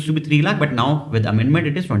 earlier it used to be 3 lakh, but now with amendment,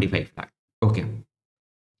 it is 25 lakh. Okay.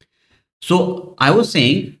 So I was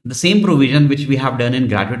saying the same provision which we have done in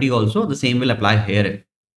gratuity also, the same will apply here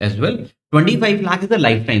as well. 25 lakh is the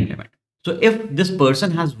lifetime limit. So if this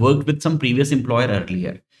person has worked with some previous employer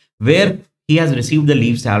earlier, where he has received the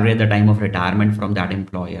leave salary at the time of retirement from that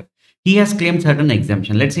employer, he has claimed certain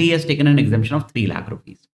exemption. Let's say he has taken an exemption of 3 lakh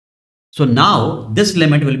rupees. So now this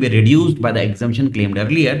limit will be reduced by the exemption claimed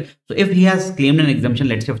earlier. So if he has claimed an exemption,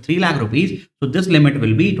 let's say of 3 lakh rupees, so this limit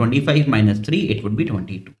will be 25 minus 3, it would be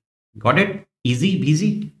 22. Got it? Easy,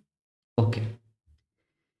 busy. Okay.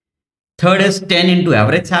 Third is 10 into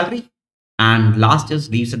average salary. And last is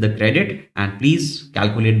leaves at the credit. And please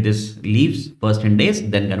calculate this leaves first in days,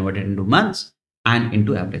 then convert it into months and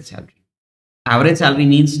into average salary. Average salary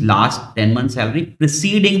means last 10 months salary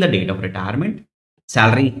preceding the date of retirement.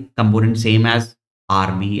 Salary component same as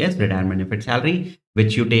RBS, retirement benefit salary,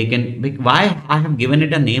 which you take in. Why I have given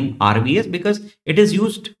it a name RBS? Because it is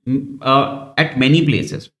used at many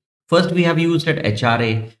places. First, we have used at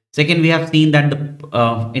HRA. Second, we have seen that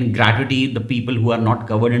in gratuity, the people who are not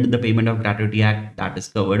covered under the Payment of Gratuity Act, that is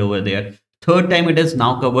covered over there. Third time, it is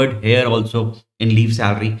now covered here also in leave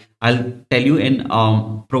salary. I'll tell you in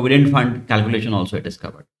provident fund calculation also it is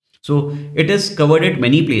covered. So it is covered at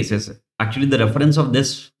many places. Actually, the reference of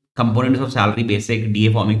this components of salary, basic,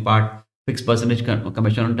 DA forming part, fixed percentage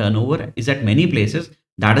commission on turnover is at many places.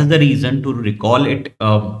 That is the reason to recall it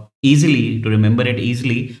easily, to remember it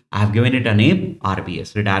easily. I have given it a name,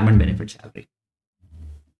 RBS, retirement benefit salary.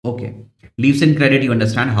 Okay, leaves in credit, you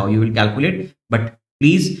understand how you will calculate, but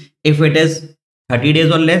please, if it is 30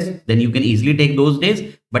 days or less, then you can easily take those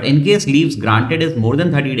days. But in case leaves granted is more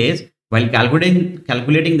than 30 days, while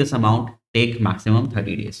calculating this amount, take maximum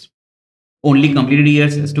 30 days. Only completed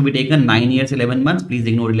years is to be taken, 9 years, 11 months. Please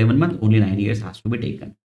ignore 11 months, only 9 years has to be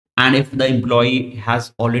taken. And if the employee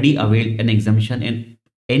has already availed an exemption in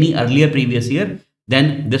any earlier previous year,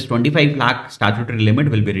 then this 25 lakh statutory limit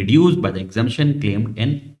will be reduced by the exemption claimed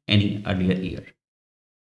in any earlier year.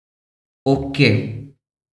 Okay,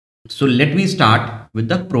 so let me start with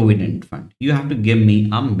the provident fund. You have to give me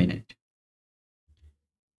a minute.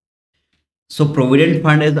 So provident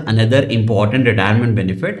fund is another important retirement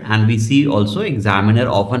benefit, and we see also examiner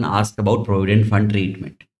often ask about provident fund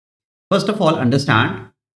treatment. First of all, understand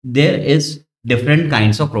there is different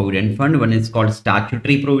kinds of provident fund. One is called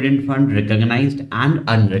statutory provident fund, recognized and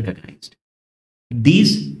unrecognized.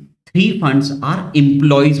 These three funds are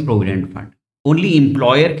employees provident fund. Only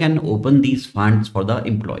employer can open these funds for the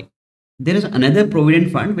employee. There is another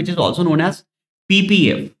provident fund which is also known as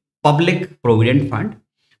PPF, public provident fund,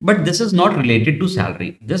 but this is not related to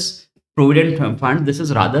salary. This provident fund, this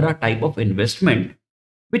is rather a type of investment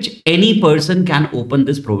which any person can open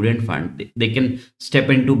this provident fund. They can step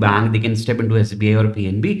into bank, they can step into SBI or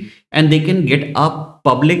PNB, and they can get a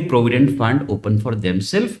public provident fund open for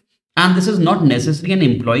themselves. And this is not necessarily an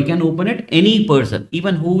employee can open it. Any person,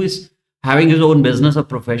 even who is having his own business or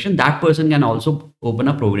profession, that person can also open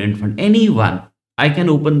a provident fund. Anyone, I can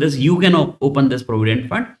open this, you can open this provident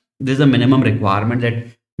fund. There's a minimum requirement that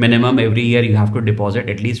minimum every year you have to deposit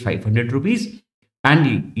at least 500 rupees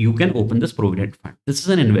and you can open this provident fund. This is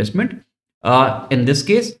an investment. In this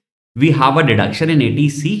case, we have a deduction in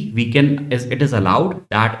ATC. It is allowed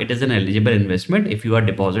that it is an eligible investment. If you are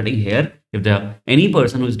depositing here, if any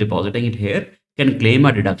person who is depositing it here can claim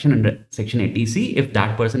a deduction under section ATC if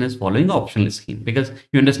that person is following the optional scheme, because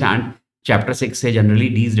you understand chapter 6 say generally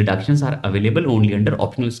these deductions are available only under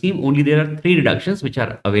optional scheme. Only there are 3 deductions which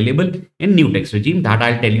are available in new tax regime, that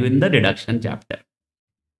I'll tell you in the deduction chapter.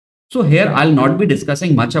 So here I'll not be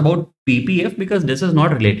discussing much about PPF because this is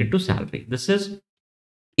not related to salary. This is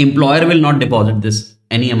employer will not deposit this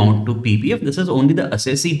any amount to PPF. This is only the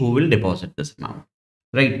assessee who will deposit this amount,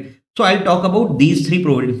 right? So I'll talk about these 3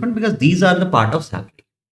 provident funds because these are the part of salary.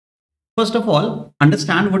 First of all,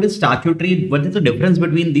 understand what is statutory, what is the difference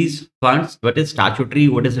between these funds, what is statutory,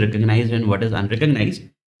 what is recognized and what is unrecognized.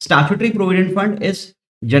 Statutory provident fund is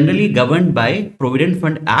generally governed by Provident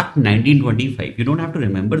Fund Act 1925. You don't have to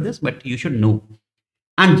remember this, but you should know.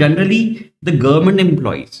 And generally the government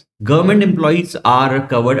employees are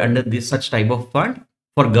covered under this such type of fund.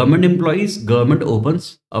 For government employees, government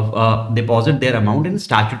opens deposit their amount in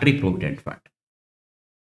statutory provident fund.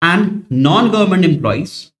 And non-government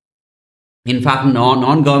employees, in fact,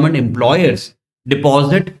 non-government employers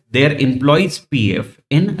deposit their employees' PF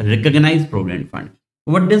in recognized provident fund.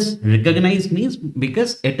 What does recognized means?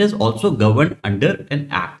 Because it is also governed under an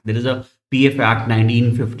act. There is a PF Act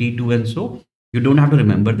 1952 and so you don't have to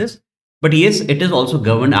remember this. But yes, it is also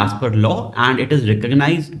governed as per law and it is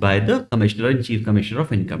recognized by the Commissioner and Chief Commissioner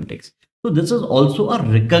of Income Tax. So this is also a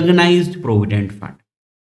recognized provident fund.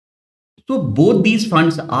 So both these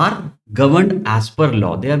funds are governed as per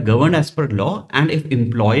law. They are governed as per law, and if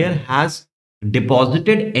employer has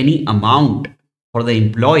deposited any amount for the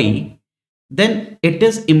employee, then it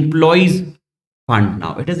is employee's fund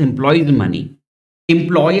now. It is employee's money.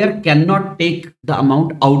 Employer cannot take the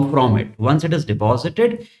amount out from it. Once it is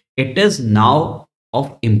deposited, it is now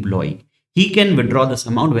of employee. He can withdraw this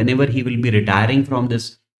amount whenever he will be retiring from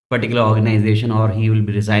this particular organization, or he will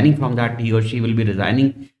be resigning from that, he or she will be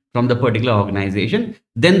resigning from the particular organization,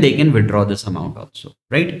 then they can withdraw this amount also,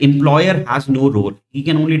 right? Employer has no role. He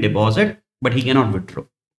can only deposit, but he cannot withdraw,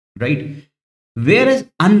 right? Whereas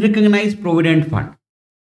unrecognized provident fund,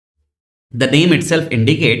 the name itself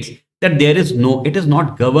indicates that it is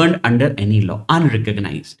not governed under any law,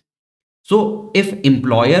 unrecognized. So if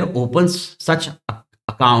employer opens such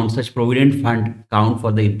account, such provident fund account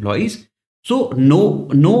for the employees, so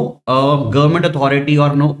no government authority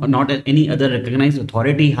or not any other recognized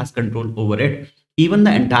authority has control over it. Even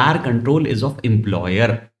the entire control is of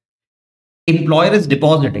employer. Employer is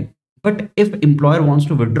depositing, but if employer wants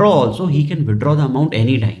to withdraw also, he can withdraw the amount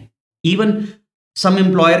anytime. Even some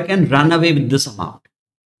employer can run away with this amount.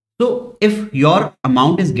 So if your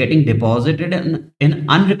amount is getting deposited in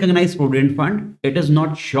unrecognized provident fund, it is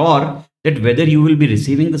not sure that whether you will be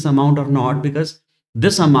receiving this amount or not, because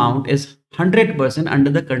this amount is 100% under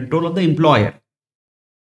the control of the employer.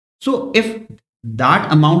 So if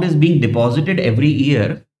that amount is being deposited every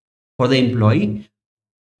year for the employee,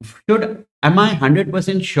 am I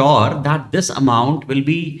 100% sure that this amount will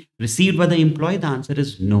be received by the employee? The answer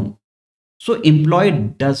is no. So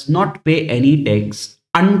employee does not pay any tax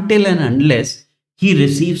until and unless he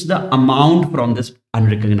receives the amount from this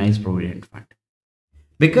unrecognized provident fund,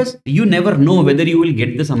 because you never know whether you will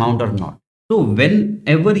get this amount or not. So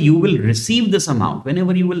whenever you will receive this amount,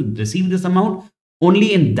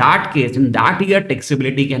 only in that case, in that year,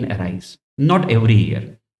 taxability can arise, not every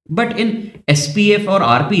year. But in SPF or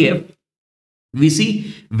RPF, we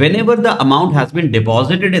see whenever the amount has been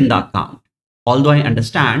deposited in the account, although I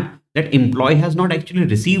understand that employee has not actually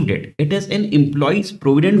received it, it is in employee's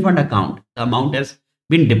provident fund account, the amount has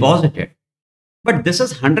been deposited. But this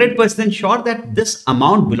is 100% sure that this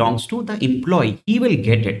amount belongs to the employee. He will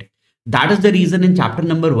get it. That is the reason in chapter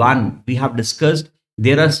number 1, we have discussed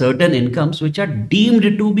there are certain incomes which are deemed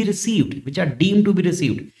to be received,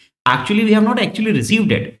 Actually, we have not actually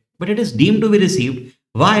received it, but it is deemed to be received.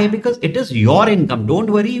 Why? Because it is your income. Don't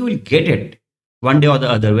worry, you will get it one day or the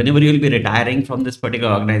other. Whenever you will be retiring from this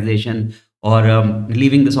particular organization or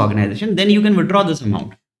leaving this organization, then you can withdraw this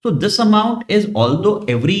amount. So this amount is, although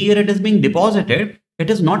every year it is being deposited, it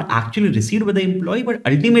is not actually received by the employee, but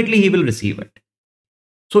ultimately he will receive it.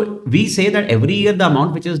 So we say that every year the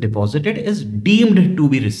amount which is deposited is deemed to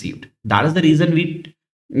be received. That is the reason we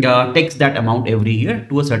tax that amount every year.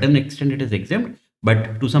 To a certain extent it is exempt,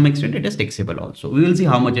 but to some extent it is taxable also. We will see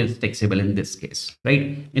how much is taxable in this case,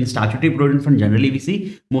 right? In statutory provident fund, generally we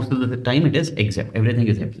see most of the time it is exempt. Everything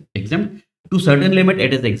is exempt. To certain limit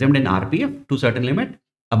it is exempt in RPF. To certain limit,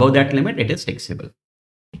 above that limit it is taxable.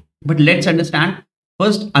 But let's understand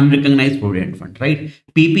first unrecognized provident fund, right?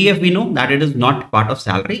 PPF, we know that it is not part of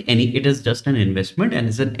salary. It is just an investment, and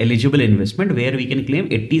it's an eligible investment where we can claim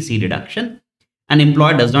 80C deduction. An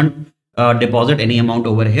employer does not deposit any amount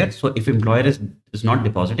over here. So if employer is not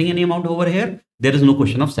depositing any amount over here, there is no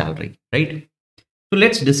question of salary, right? So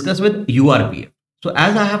let's discuss with URPF. So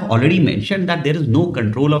as I have already mentioned that there is no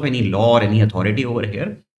control of any law or any authority over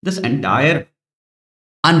here. This entire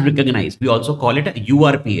unrecognized, we also call it a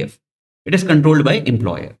URPF. It is controlled by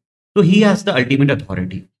employer. So he has the ultimate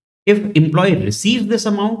authority. If employee receives this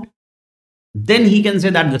amount, then he can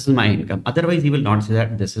say that this is my income. Otherwise, he will not say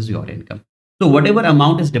that this is your income. So whatever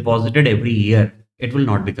amount is deposited every year, it will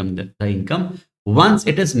not become the income. Once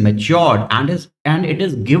it is matured and it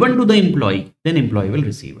is given to the employee, then employee will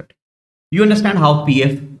receive it. You understand how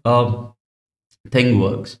PF thing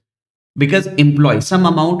works? Because employee, some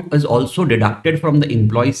amount is also deducted from the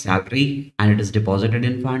employee's salary and it is deposited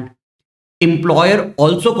in fund. Employer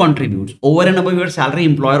also contributes over and above your salary.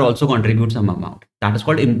 Employer also contributes some amount. That is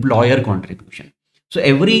called employer contribution. So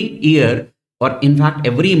every year, or in fact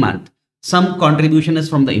every month, some contribution is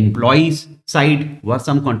from the employee's side, or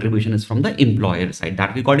some contribution is from the employer side.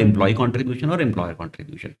 That we call employee contribution or employer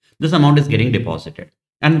contribution. This amount is getting deposited,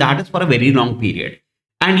 and that is for a very long period.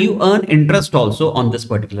 And you earn interest also on this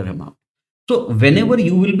particular amount. So whenever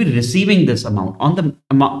you will be receiving this amount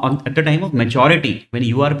at the time of maturity, when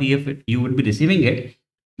you are PF, you will be receiving it.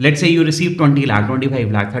 Let's say you receive 20 lakh,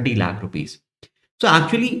 25 lakh, 30 lakh rupees. So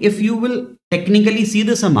actually, if you will technically see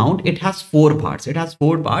this amount, it has 4 parts. It has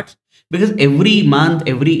 4 parts because every month,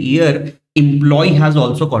 every year, employee has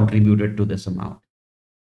also contributed to this amount.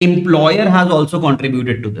 Employer has also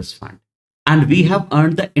contributed to this fund. And we have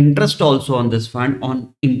earned the interest also on this fund,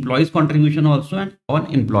 on employees' contribution also, and on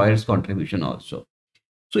employers' contribution also.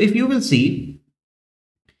 So if you will see,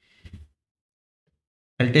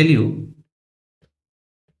 I'll tell you.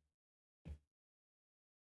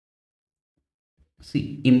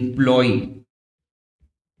 See, employee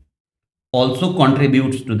also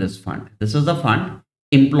contributes to this fund. This is the fund.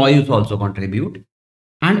 Employees also contribute.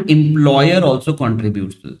 And employer also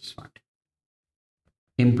contributes to this fund.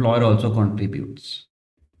 Employer also contributes,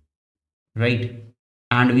 right?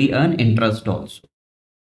 And we earn interest also.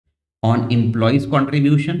 On employees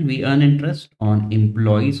contribution, we earn interest on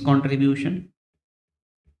employees contribution,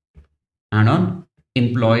 and on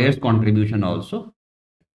employers contribution also.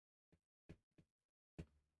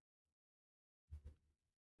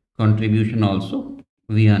 Contribution also,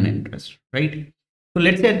 we earn interest, right? So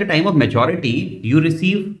let's say at the time of maturity, you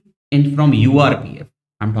receive in from URPF.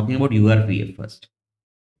 I'm talking about URPF first.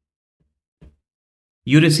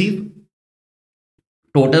 You receive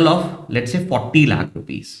total of, let's say, 40 lakh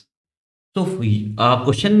rupees. So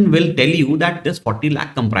question will tell you that this 40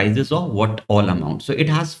 lakh comprises of what all amount. So it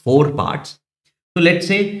has four parts. So let's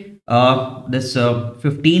say this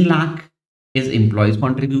 15 lakh is employees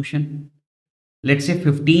contribution. Let's say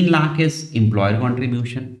 15 lakh is employer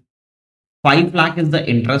contribution. 5 lakh is the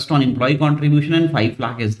interest on employee contribution, and 5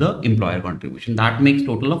 lakh is the employer contribution. That makes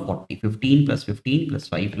total of 40. 15 plus 15 plus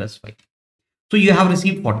 5 plus 5. So you have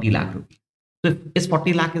received 40 lakh rupees. So is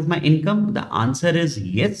 40 lakh is my income? The answer is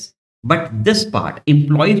yes. But this part,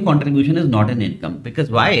 employees contribution, is not an income. Because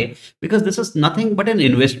why? Because this is nothing but an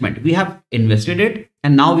investment. We have invested it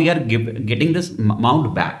and now we are getting this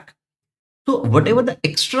amount back. So whatever the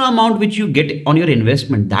extra amount which you get on your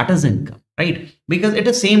investment, that is income, right? Because it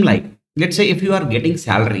is same like, let's say if you are getting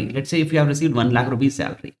salary, let's say if you have received 1 lakh rupees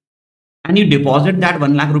salary and you deposit that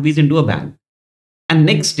 1 lakh rupees into a bank. And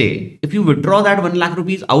next day, if you withdraw that 1 lakh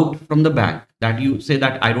rupees out from the bank, that you say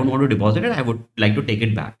that I don't want to deposit it, I would like to take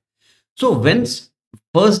it back. So when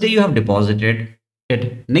first day you have deposited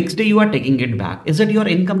it, next day you are taking it back. Is it your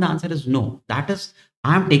income? The answer is no. That is,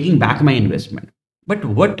 I am taking back my investment. But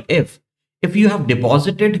what if you have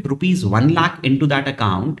deposited rupees 1 lakh into that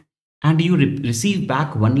account and you receive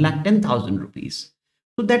back 1,10,000 rupees?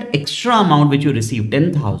 So that extra amount which you receive,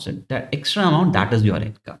 10,000, that extra amount, that is your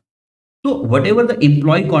income. So whatever the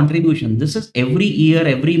employee contribution, this is every year,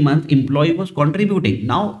 every month, employee was contributing.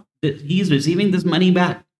 Now he is receiving this money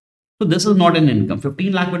back. So this is not an income.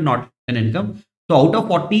 15 lakh but not an income. So out of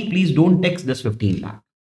 40, please don't tax this 15 lakh.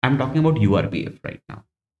 I'm talking about URPF right now.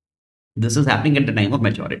 This is happening at the time of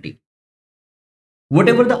maturity.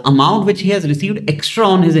 Whatever the amount which he has received extra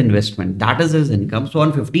on his investment, that is his income. So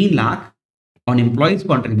on 15 lakh, on employees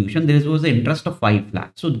contribution, there was an interest of 5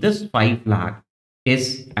 lakh. So this 5 lakh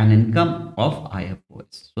is an income of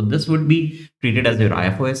IFOS. So this would be treated as your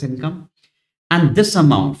IFOS income. And this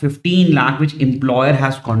amount, 15 lakh, which employer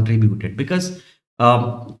has contributed, because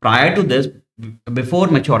prior to this, before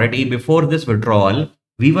maturity, before this withdrawal,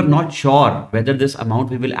 we were not sure whether this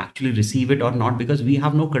amount we will actually receive it or not, because we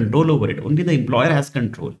have no control over it. Only the employer has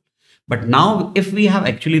control. But now if we have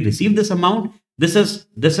actually received this amount, this is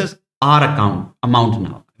our amount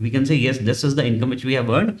now. We can say, yes, this is the income which we have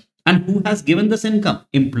earned. And who has given this income?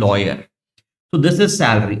 Employer. So this is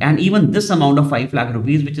salary. And even this amount of 5 lakh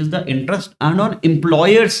rupees, which is the interest earned on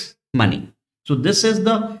employer's money. So this is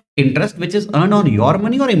the interest which is earned on your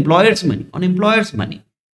money or employer's money? On employer's money.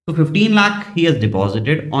 So 15 lakh he has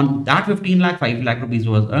deposited. On that 15 lakh, 5 lakh rupees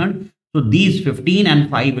was earned. So these 15 and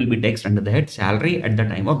 5 will be taxed under the head salary at the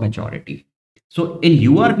time of maturity. So in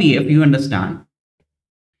URPF, you understand,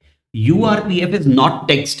 URPF is not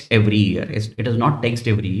taxed every year. It is not taxed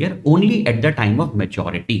every year, only at the time of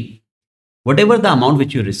maturity. Whatever the amount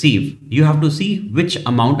which you receive, you have to see which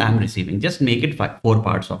amount I am receiving. Just make it 4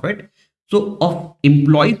 parts of it. So of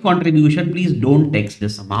employee contribution, please don't tax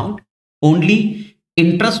this amount. Only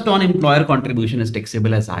interest on employer contribution is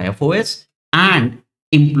taxable as IFOS, and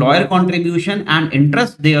employer contribution and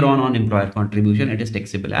interest thereon on employer contribution, it is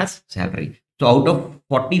taxable as salary. So out of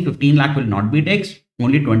 40, 15 lakh will not be taxed.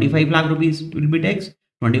 Only 25 lakh rupees will be taxed.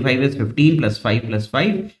 25 is 15 plus 5 plus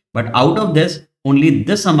 5. But out of this, only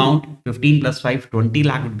this amount, 15 plus 5, 20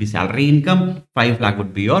 lakh would be salary income. 5 lakh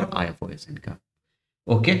would be your IFOS income.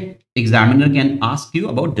 Okay. Examiner can ask you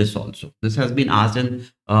about this also. This has been asked in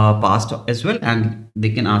past as well, and they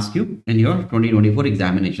can ask you in your 2024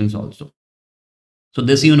 examinations also. So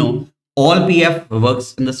this, you know, all PF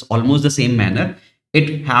works in this almost the same manner.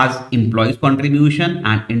 It has employees contribution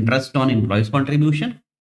and interest on employees contribution.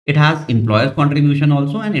 It has employers contribution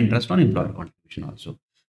also and interest on employer contribution also.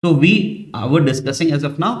 So we were discussing as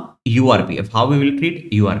of now URPF, how we will treat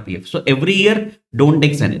URPF. So every year, don't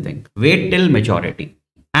tax anything. Wait till maturity.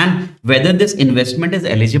 And whether this investment is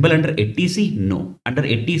eligible under 80C? No. Under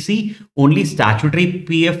 80C, only statutory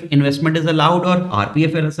PF investment is allowed, or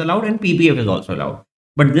RPF is allowed, and PPF is also allowed.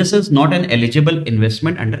 But this is not an eligible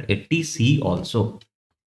investment under 80C also.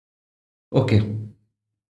 Okay.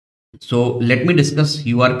 So let me discuss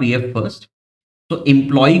URPF first. So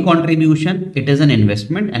employee contribution, it is an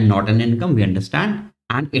investment and not an income, we understand.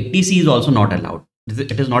 And ATC is also not allowed.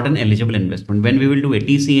 It is not an eligible investment. When we will do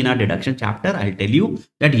ATC in our deduction chapter, I'll tell you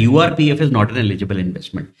that URPF is not an eligible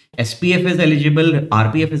investment. SPF is eligible,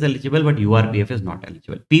 RPF is eligible, but URPF is not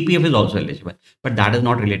eligible. PPF is also eligible, but that is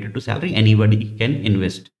not related to salary. Anybody can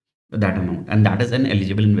invest that amount, and that is an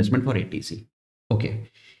eligible investment for ATC.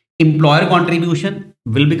 Okay. Employer contribution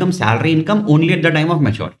will become salary income only at the time of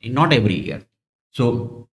maturity, not every year.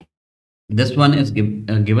 So this one is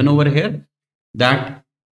given over here that,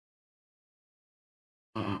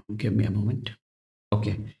 give me a moment.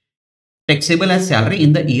 Okay. Taxable as salary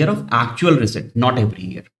in the year of actual receipt, not every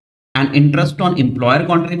year. And interest on employer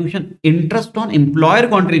contribution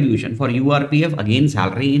for URPF, again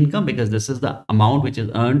salary income, because this is the amount which is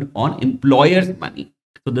earned on employer's money.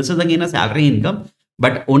 So this is again a salary income,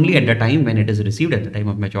 but only at the time when it is received at the time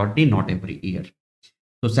of maturity, not every year.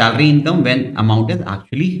 So salary income when amount is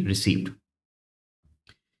actually received.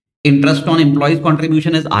 Interest on employees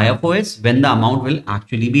contribution is IFOS when the amount will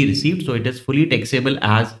actually be received. So it is fully taxable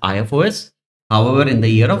as IFOS. However, in the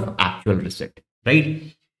year of actual receipt,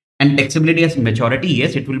 right? And taxability as maturity,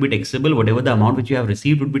 yes, it will be taxable. Whatever the amount which you have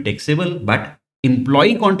received would be taxable, but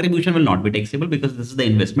employee contribution will not be taxable because this is the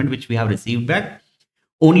investment which we have received back.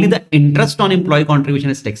 Only the interest on employee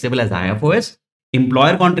contribution is taxable as IFOS.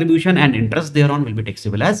 Employer contribution and interest thereon will be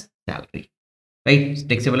taxable as salary, right?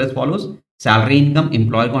 Taxable as follows: salary income,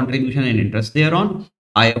 employer contribution and interest thereon,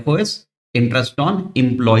 IFOS, interest on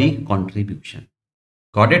employee contribution.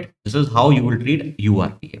 Got it? This is how you will treat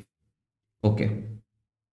URPF. Okay.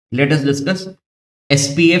 Let us discuss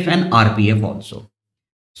SPF and RPF also.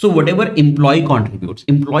 So whatever employee contributes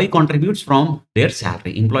from their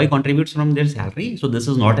salary. So this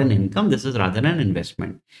is not an income, this is rather an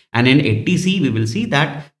investment. And in ATC, we will see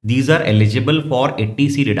that these are eligible for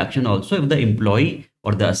ATC reduction also if the employee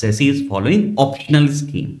or the assessee is following optional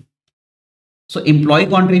scheme. So employee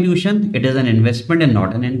contribution, it is an investment and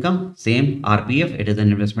not an income. Same RPF, it is an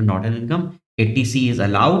investment, not an income. ATC is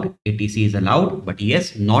allowed, but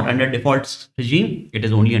yes, not under default regime. It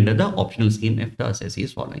is only under the optional scheme if the assessee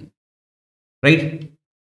is following. Right?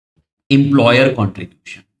 Employer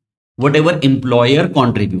contribution. Whatever employer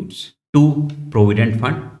contributes to provident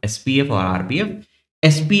fund, SPF or RPF,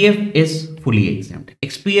 SPF is fully exempt.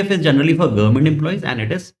 XPF is generally for government employees and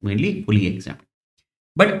it is mainly fully exempt.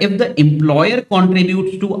 But if the employer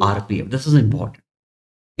contributes to RPF, this is important.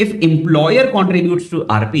 If employer contributes to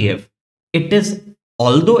RPF, it is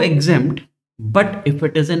although exempt, but if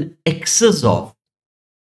it is in excess of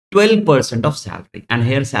 12% of salary, and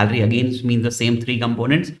here salary again means the same three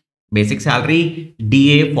components: basic salary,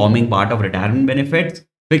 DA forming part of retirement benefits,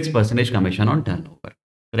 fixed percentage commission on turnover,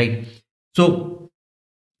 right? So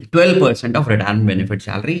 12% of retirement benefit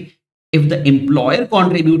salary. If the employer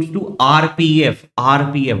contributes to RPF,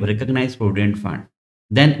 recognized provident fund,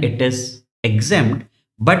 then it is exempt.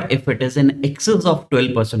 But if it is in excess of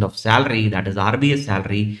 12% of salary, that is RBS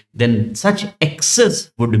salary, then such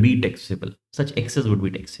excess would be taxable.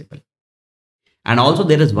 And also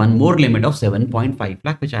there is one more limit of 7.5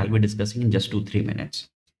 lakh, which I'll be discussing in just 2-3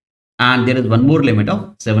 minutes. And there is one more limit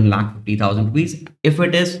of 7,50,000 rupees. If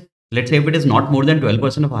it is, let's say if it is not more than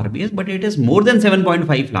 12% of RBS, but it is more than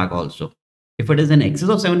 7.5 lakh also. If it is in excess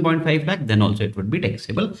of 7.5 lakh, then also it would be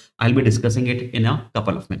taxable. I'll be discussing it in a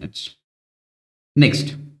couple of minutes.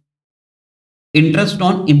 Next, interest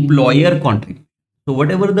on employer contribution. So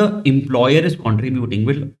whatever the employer is contributing,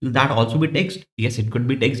 will that also be taxed? Yes, it could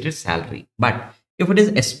be taxed as salary. But if it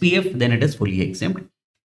is SPF, then it is fully exempt.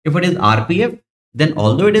 If it is RPF, then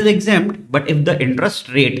although it is exempt, but if the interest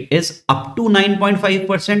rate is up to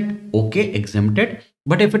 9.5%, okay, exempted.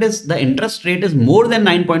 But if it is, the interest rate is more than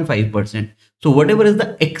 9.5%, so whatever is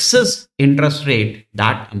the excess interest rate,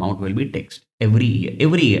 that amount will be taxed every year.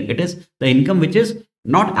 It is the income which is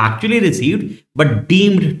not actually received, but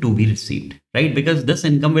deemed to be received, right? Because this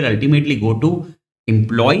income will ultimately go to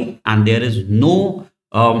employee and there is no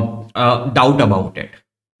doubt about it.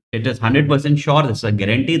 It is 100% sure, this is a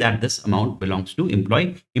guarantee that this amount belongs to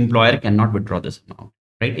employee. Employer cannot withdraw this amount,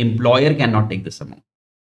 right? Employer cannot take this amount.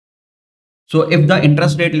 So if the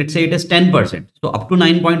interest rate, let's say it is 10%, so up to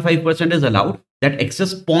 9.5% is allowed, that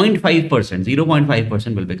excess 0.5%,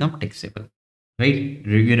 0.5% will become taxable, right?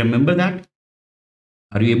 Do you remember that?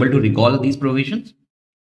 Are you able to recall these provisions?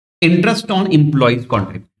 Interest on employees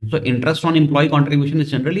contribution. So interest on employee contribution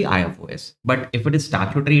is generally IFOS, but if it is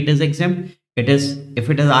statutory, it is exempt. If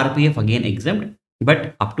it is RPF, again exempt,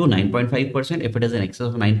 but up to 9.5%. If it is in excess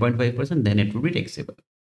of 9.5%, then it will be taxable.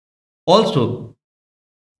 Also,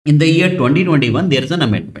 in the year 2021, there is an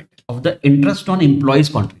amendment of the interest on employees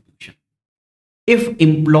contribution. If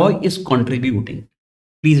employee is contributing,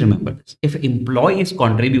 please remember this, if employee is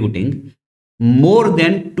contributing more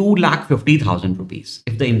than 2,50,000 rupees,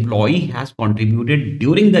 if the employee has contributed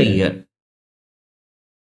during the year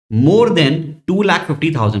more than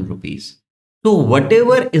 2,50,000 rupees, so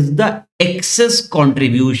whatever is the excess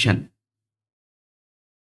contribution,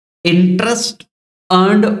 interest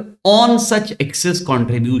earned on such excess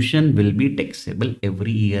contribution will be taxable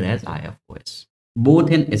every year as IFOS,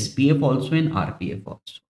 both in SPF also and RPF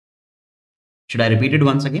also. Should I repeat it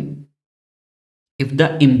once again? If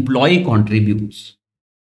the employee contributes,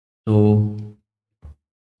 so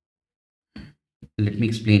let me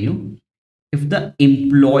explain you. If the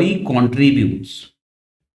employee contributes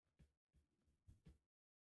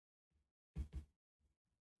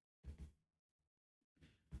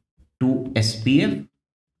to SPF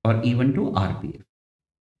or even to RPF,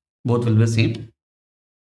 both will be the same.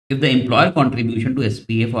 If the employer contribution to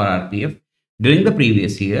SPF or RPF during the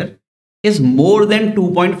previous year is more than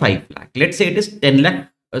 2.5 lakh, let's say it is 10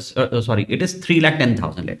 lakh, it is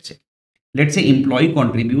 3,10,000, let's say employee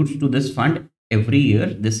contributes to this fund every year.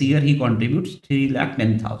 This year he contributes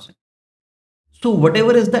 3,10,000. So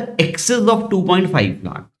whatever is the excess of 2.5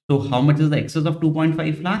 lakh, so how much is the excess of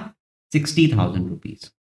 2.5 lakh? 60,000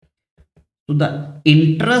 rupees. So the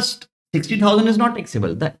interest, 60,000 is not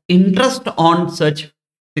taxable. The interest on such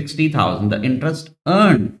 60,000, the interest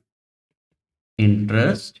earned,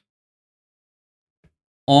 interest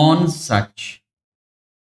on such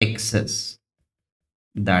excess,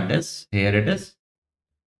 that is, here it is,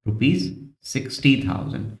 rupees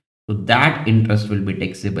 60,000. So that interest will be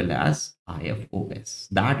taxable as IFOS.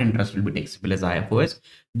 That interest will be taxable as IFOS.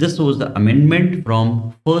 This was the amendment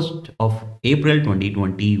from 1st of April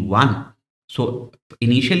 2021. So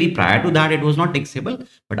initially prior to that it was not taxable,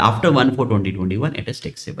 but after 1/4/2021 it is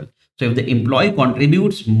taxable. So if the employee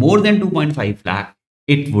contributes more than 2.5 lakh,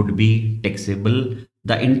 it would be taxable.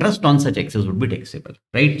 The interest on such excess would be taxable,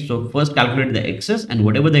 right? So first calculate the excess, and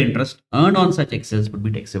whatever the interest earned on such excess would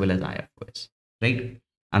be taxable as IFOS, right?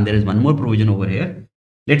 And there is one more provision over here.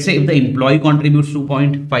 Let's say if the employee contributes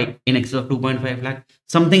 2.5 in excess of 2.5 lakh,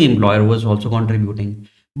 something employer was also contributing.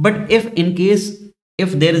 But if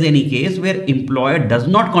there is any case where employer does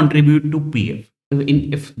not contribute to PF,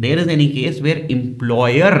 if there is any case where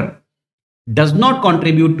employer does not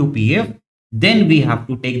contribute to PF, then we have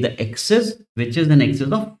to take the excess, which is an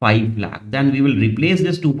excess of 5 lakh. Then we will replace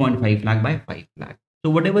this 2.5 lakh by 5 lakh. So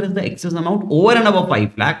whatever is the excess amount over and above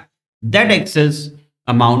 5 lakh, that excess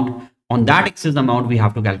amount, on that excess amount, we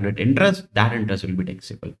have to calculate interest. That interest will be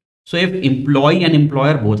taxable. So if employee and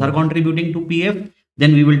employer both are contributing to PF,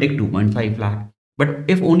 then we will take 2.5 lakh. But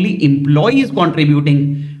if only employee is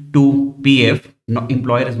contributing to PF,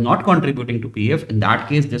 employer is not contributing to PF, in that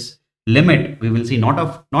case, this limit we will see not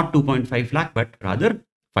 2.5 lakh, but rather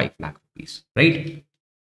 5 lakh rupees, right?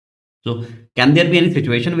 So can there be any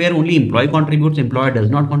situation where only employee contributes, employer does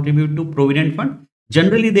not contribute to provident fund?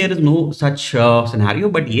 Generally, there is no such scenario,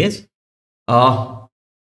 but yes, now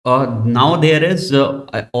there is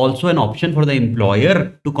also an option for the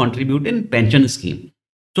employer to contribute in pension scheme.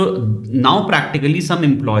 So now practically some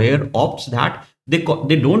employer opts that they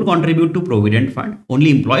don't contribute to provident fund, only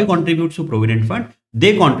employee contributes to provident fund,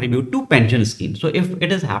 they contribute to pension scheme. So if it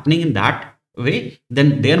is happening in that way,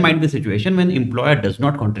 then there might be a situation when employer does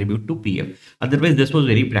not contribute to PF. Otherwise, this was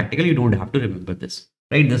very practical. You don't have to remember this,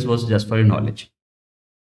 right? This was just for your knowledge.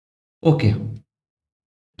 Okay.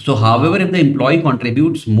 So however, if the employee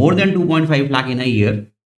contributes more than 2.5 lakh in a year,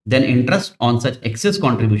 then interest on such excess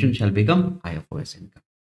contribution shall become IFOS income.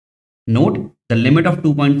 Note, the limit of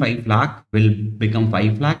 2.5 lakh will become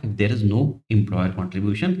 5 lakh if there is no employer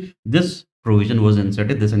contribution. This provision was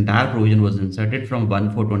inserted. This entire provision was inserted from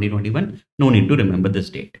 1/4/2021. No need to remember this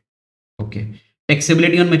date. Okay.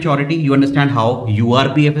 Taxability on maturity. You understand how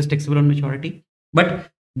URPF is taxable on maturity,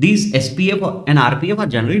 but these SPF and RPF are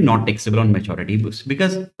generally not taxable on maturity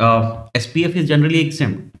because SPF is generally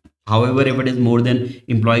exempt. However, if it is more than,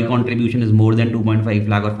 employee contribution is more than 2.5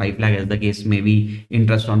 lakh or 5 lakh as the case may be,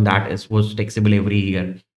 interest on that was taxable every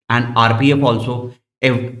year. And RPF also,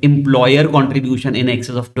 if employer contribution in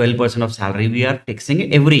excess of 12% of salary, we are taxing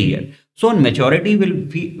it every year. So on maturity will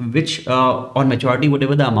be on maturity,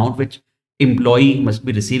 whatever the amount which employee must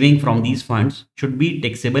be receiving from these funds should be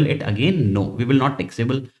taxable at, again, no, we will not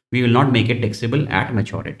make it taxable at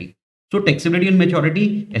maturity. So taxability on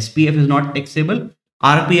maturity, SPF is not taxable.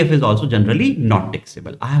 RPF is also generally not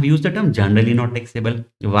taxable. I have used the term generally not taxable.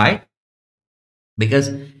 Why? Because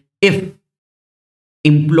if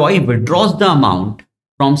employee withdraws the amount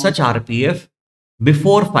from such RPF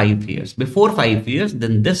before 5 years. Before 5 years,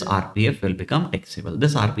 then this RPF will become taxable.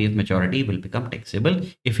 This RPF maturity will become taxable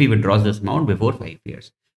if he withdraws this amount before 5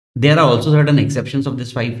 years. There are also certain exceptions of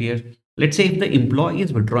this 5 years. Let's say if the employee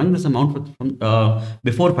is withdrawing this amount from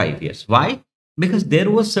before 5 years. Why? Because there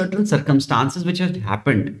was certain circumstances which had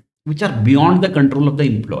happened, which are beyond the control of the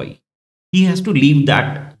employee. He has to leave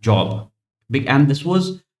that job. And this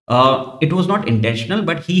was it was not intentional,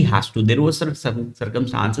 but he has to. There was some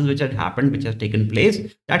circumstances which had happened, which has taken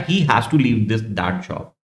place, that he has to leave that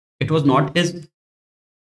job. It was not his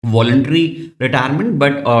voluntary retirement,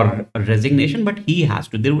 but or resignation, but he has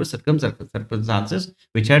to. There were circumstances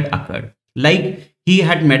which had occurred, like he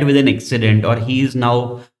had met with an accident, or he is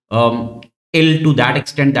now ill to that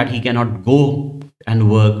extent that he cannot go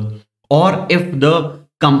and work, or if the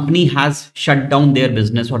company has shut down their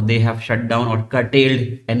business, or they have shut down or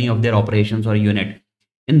curtailed any of their operations or unit.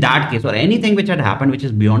 In that case, or anything which had happened which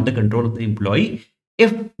is beyond the control of the employee,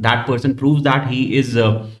 if that person proves that he is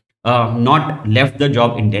not left the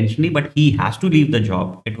job intentionally, but he has to leave the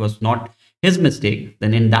job, it was not his mistake,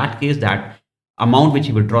 then in that case, that amount which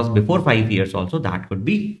he withdraws before 5 years also, that could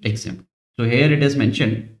be exempt. So here it is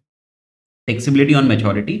mentioned, taxability on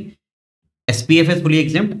maturity. SPF is fully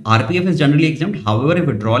exempt, RPF is generally exempt. However, if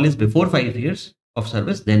withdrawal is before 5 years of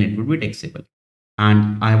service, then it would be taxable.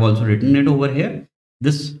 And I have also written it over here.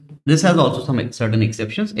 This has also some certain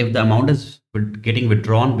exceptions. If the amount is getting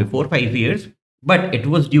withdrawn before 5 years, but it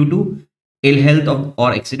was due to ill health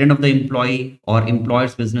or accident of the employee, or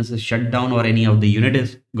employer's business is shut down, or any of the unit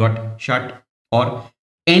is got shut, or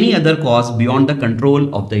any other cause beyond the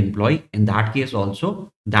control of the employee, in that case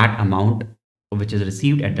also, that amount which is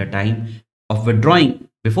received at the time of withdrawing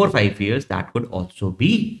before 5 years, that could also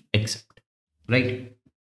be exempt, right?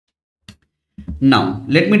 Now,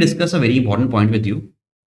 let me discuss a very important point with you.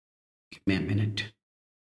 Give me a minute.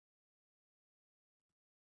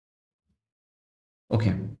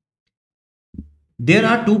 Okay. There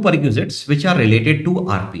are two perquisites which are related to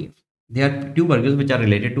RPF. There are two perquisites which are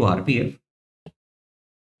related to RPF.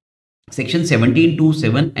 Section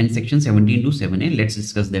 17.2.7 and Section 17.2.7a. Let's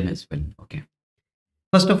discuss them as well. Okay.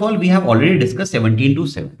 First of all, we have already discussed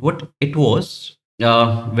 17.2.7. What it was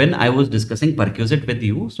when I was discussing perquisite with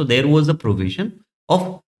you. So there was a provision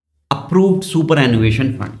of approved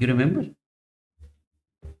superannuation fund. You remember?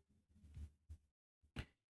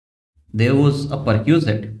 There was a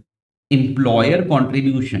perquisite, employer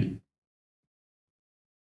contribution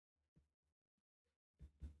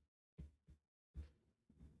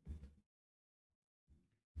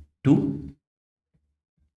to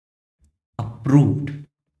approved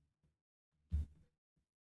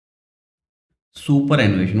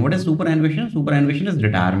superannuation. What is superannuation? Superannuation is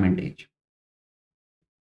retirement age.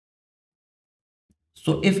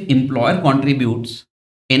 So if employer contributes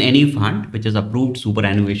in any fund which is approved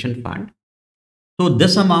superannuation fund, so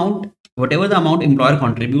this amount, whatever the amount employer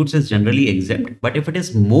contributes, is generally exempt. But if it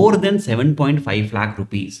is more than 7.5 lakh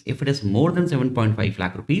rupees, if it is more than 7.5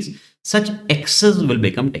 lakh rupees, such excess will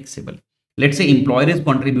become taxable. Let's say employer is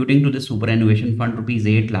contributing to the superannuation fund rupees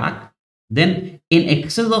 8 lakh, then in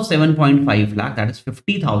excess of 7.5 lakh, that is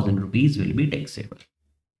 50,000 rupees, will be taxable.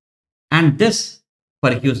 And this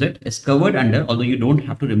perquisite is covered under, although you don't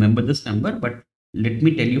have to remember this number, but let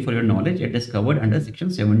me tell you for your knowledge, it is covered under Section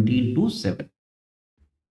 17.2.7.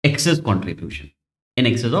 Excess contribution in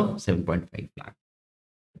excess of 7.5 lakh.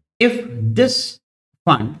 If this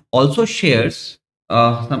fund also shares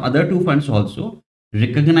some other two funds also,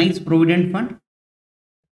 recognized provident fund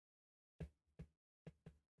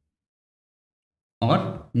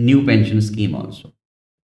or new pension scheme also.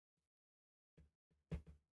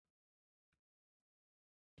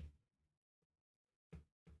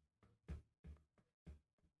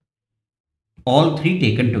 All three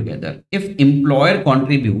taken together. If employer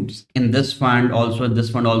contributes in this fund also,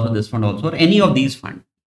 this fund also, this fund also, or any of these funds,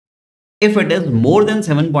 if it is more than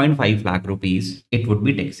 7.5 lakh rupees, it would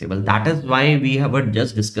be taxable. That is why we were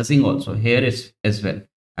just discussing also here is as well.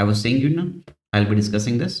 I was saying, you know, I'll be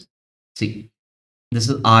discussing this. See, this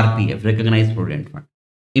is RPF, recognized provident fund.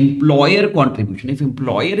 Employer contribution. If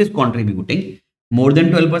employer is contributing more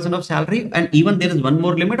than 12% of salary, and even there is one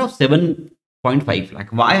more limit of 7.5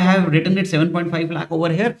 lakh. Why I have written it 7.5 lakh over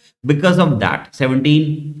here? Because of that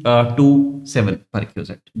 17.2.7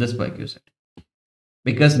 perquisite, this perquisite.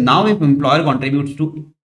 Because now if employer contributes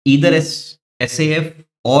to either SAF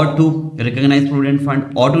or to recognized provident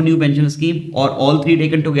fund or to new pension scheme, or all three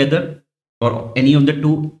taken together, or any of the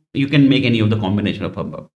two, you can make any of the combination of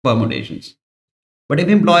permutations. But if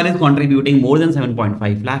employer is contributing more than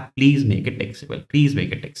 7.5 lakh, please make it taxable. Please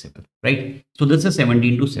make it taxable, right? So this is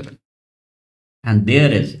 17.2.7. And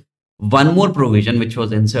there is one more provision which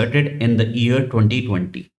was inserted in the year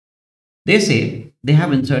 2020. They say they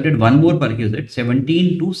have inserted one more perquisite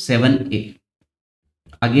 17 to 7A.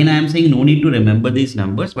 Again, I am saying no need to remember these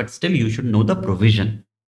numbers, but still you should know the provision.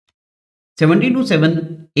 17 to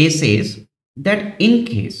 7A says that in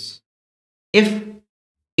case if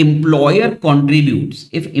employer contributes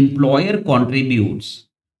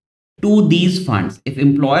to these funds,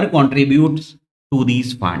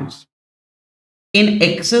 in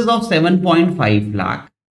excess of 7.5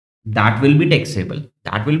 lakh, that will be taxable.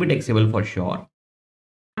 That will be taxable for sure.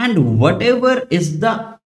 And whatever is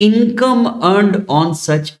the income earned on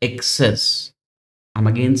such excess, I'm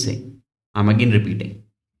again repeating,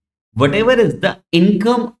 whatever is the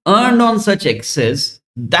income earned on such excess,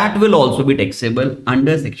 that will also be taxable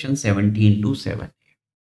under section 17 to 7.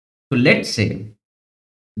 So let's say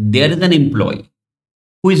there is an employee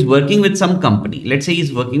who is working with some company. Let's say he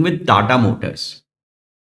is working with Tata Motors.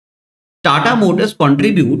 Tata Motors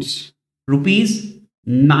contributes rupees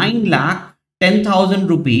 9,10,000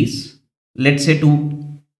 rupees, let's say to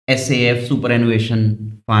SAF,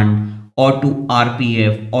 Superannuation Fund, or to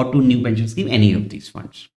RPF, or to New Pension Scheme, any of these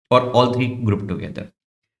funds, or all three grouped together.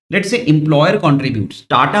 Let's say employer contributes,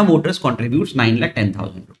 Tata Motors contributes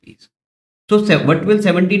 9,10,000 rupees. So what will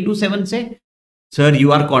 17 to 7 say? Sir,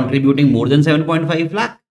 you are contributing more than 7.5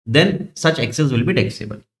 lakh, then such excess will be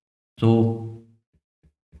taxable. So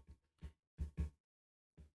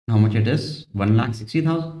how much it is?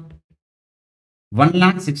 1,60,000.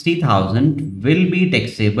 1,60,000 will be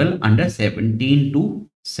taxable under 17 to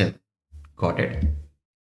 7. Got it?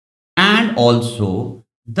 And also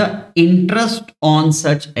the interest on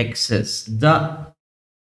such excess, the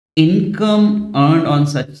income earned on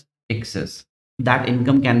such excess, that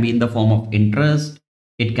income can be in the form of interest,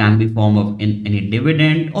 it can be form of any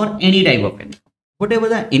dividend or any type of income. Whatever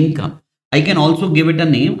the income, I can also give it a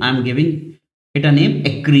name. I'm giving it a name,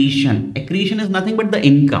 accretion. Accretion is nothing but the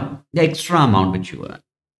income, the extra amount which you earn.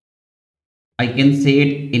 I can say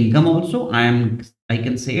it income also. I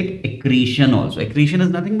can say it accretion also. Accretion is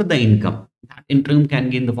nothing but the income. That income can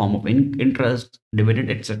be in the form of interest, dividend,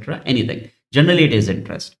 etc. Anything. Generally, it is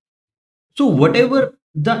interest. So whatever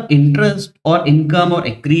the interest or income or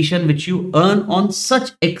accretion which you earn on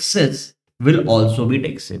such excess will also be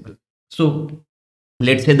taxable. So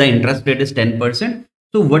let's say the interest rate is 10%.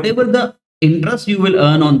 So whatever the interest you will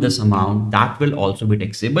earn on this amount, that will also be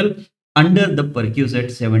taxable under the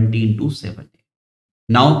perquisite 17 to 7.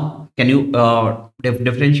 Now, can you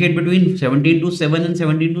differentiate between 17 to 7 and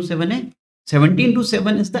 17 to 7A? 17 to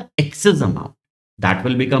 7 is the excess amount. That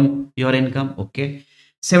will become your income. Okay.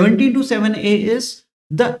 17 to 7A is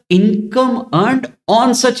the income earned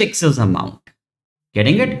on such excess amount.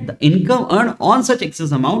 Getting it? The income earned on such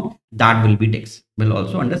excess amount, that will be taxable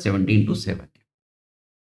also under 17 to 7.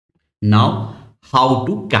 Now, how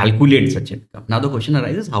to calculate such income? Now, the question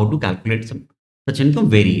arises, how to calculate such income?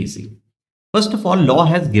 Very easy. First of all, law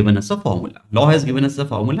has given us a formula.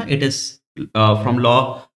 It is from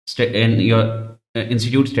law in your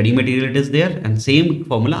institute study material. It is there, and same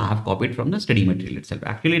formula I have copied from the study material itself.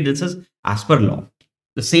 Actually, this is as per law.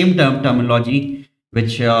 The same terminology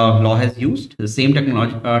which law has used, the same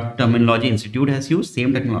terminology institute has used,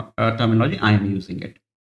 same terminology I am using it.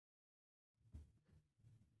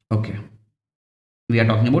 Okay. We are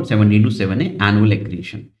talking about 17 to 7A annual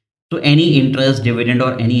accretion. So any interest, dividend,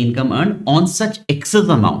 or any income earned on such excess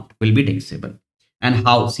amount will be taxable. And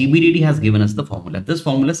how? CBDT has given us the formula. This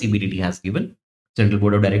formula CBDT has given, Central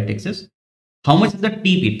Board of Direct Taxes. How much is the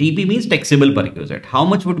TP? TP means taxable perquisite. How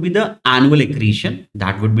much would be the annual accretion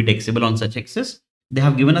that would be taxable on such excess? They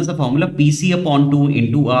have given us the formula PC upon 2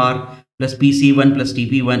 into R plus PC1 plus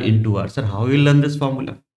TP1 into R. Sir, how will you learn this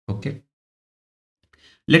formula? Okay.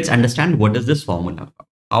 Let's understand what is this formula,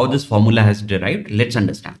 how this formula has derived. Let's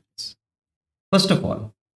understand this. First of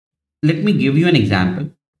all, let me give you an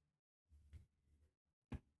example.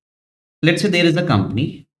 Let's say there is a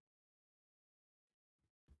company,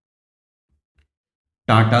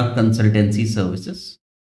 Tata Consultancy Services.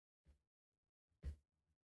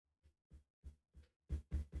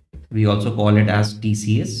 We also call it as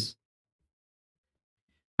TCS.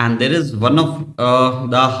 And there is one of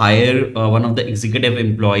one of the executive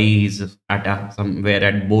employees at somewhere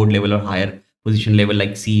at board level or higher position level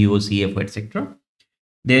like CEO, CFO, etc.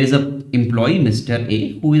 There is a employee, Mr.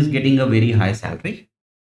 A, who is getting a very high salary.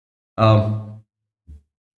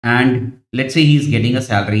 And let's say he's getting a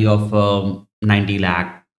salary of 90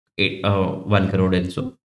 lakh, 1 crore and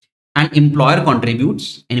so. And employer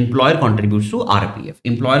contributes to RPF.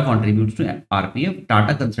 Employer contributes to RPF.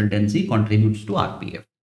 Tata Consultancy contributes to RPF.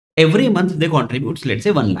 Every month they contribute, let's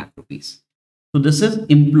say 1 lakh rupees. So this is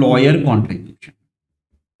employer contribution.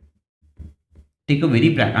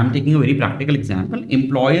 I'm taking a very practical example.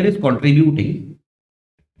 Employer is contributing.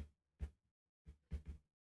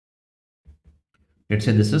 Let's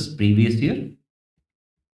say this is previous year,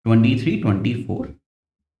 23-24.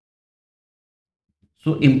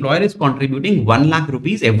 So employer is contributing 1 lakh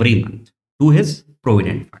rupees every month to his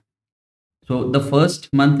provident fund. So the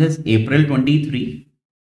first month is April 23.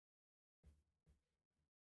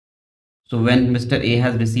 So when Mr. A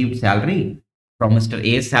has received salary, from Mr.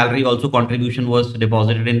 A's salary also contribution was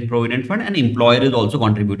deposited in provident fund, and employer is also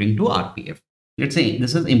contributing to RPF. Let's say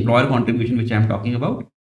this is employer contribution which I am talking about.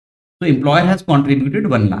 So employer has contributed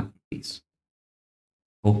 1 lakh rupees.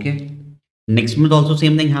 Okay. Next month also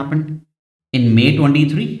same thing happened. In May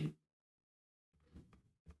 23,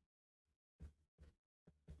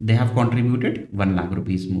 they have contributed 1 lakh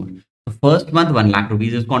rupees more. The first month 1 lakh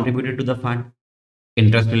rupees is contributed to the fund.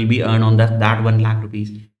 Interest will be earned on that 1 lakh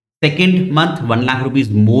rupees. Second month 1 lakh rupees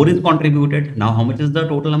more is contributed. Now how much is the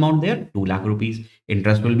total amount there? 2 lakh rupees.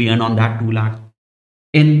 Interest will be earned on that 2 lakh.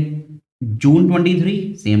 In June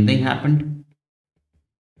 23, same thing happened.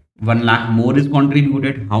 1 lakh more is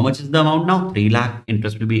contributed. How much is the amount now? 3 lakh.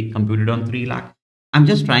 Interest will be computed on 3 lakh. I'm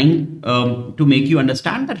just trying to make you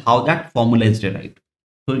understand that how that formula is derived.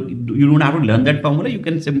 So you don't have to learn that formula. You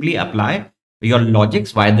can simply apply your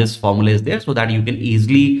logics why this formula is there, so that you can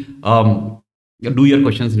easily do your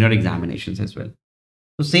questions in your examinations as well.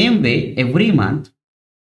 So same way, every month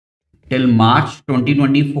till March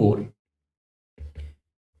 2024,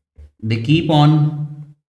 they keep on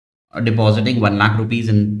depositing 1 lakh rupees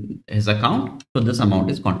in his account. So this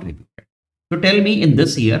amount is contributed. So tell me, in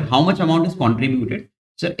this year, how much amount is contributed?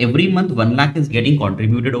 So every month 1 lakh is getting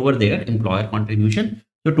contributed over there, employer contribution.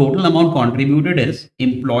 So total amount contributed is,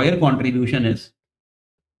 employer contribution is,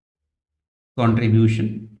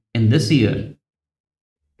 contribution in this year,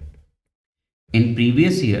 in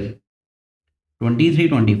previous year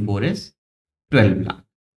 23-24 is 12 lakh,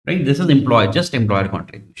 right? This is just employer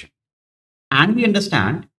contribution. And we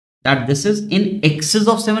understand that this is in excess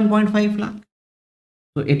of 7.5 lakh.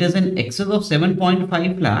 So it is in excess of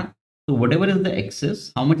 7.5 lakh. So whatever is the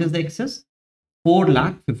excess, how much is the excess?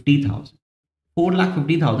 4,50,000.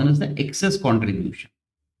 4,50,000 is the excess contribution.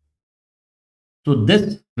 So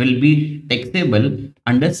this will be taxable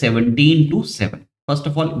under 17(2)(7). First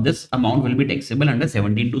of all, this amount will be taxable under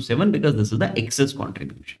 17(2)(7) because this is the excess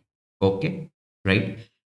contribution. Okay, right?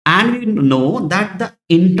 And we know that the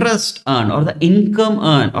interest earned, or the income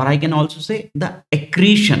earned, or I can also say the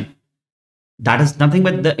accretion, that is nothing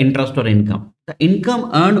but the interest or income. The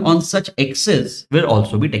income earned on such excess will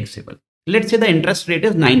also be taxable. Let's say the interest rate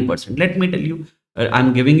is 9%. Let me tell you,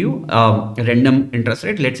 I'm giving you a random interest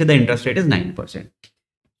rate. Let's say the interest rate is 9%.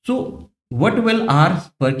 So what will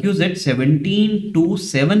our perquisite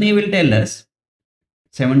 17(2)(7)(a) will tell us?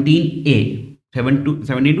 17(a),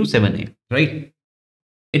 17(2)(7)(a), right?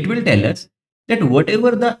 It will tell us that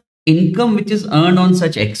whatever the income which is earned on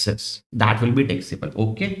such excess, that will be taxable.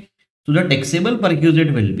 Okay. So the taxable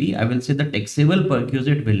perquisite will be, I will say the taxable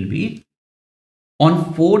perquisite will be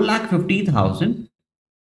on 4,50,000.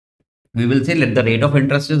 We will say, let the rate of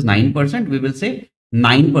interest is 9%. We will say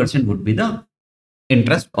 9% would be the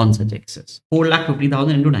interest on such excess.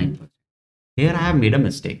 4,50,000 into 9%. Here I have made a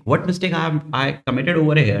mistake. What mistake I committed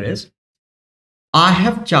over here is, I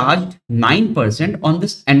have charged 9% on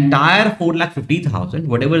this entire 4,50,000.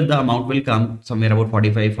 Whatever the amount will come, somewhere about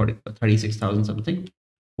 36,000 something.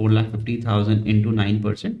 4,50,000 into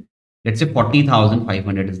 9%. Let's say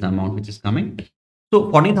 40,500 is the amount which is coming. So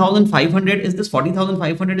 40,500 is this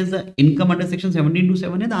 40,500 is the income under section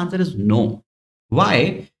 17(2)(7)(a? The answer is no.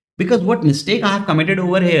 Why? Because what mistake I have committed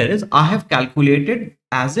over here is, I have calculated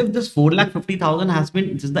as if this 4,50,000 has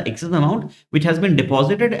been, this is the excess amount which has been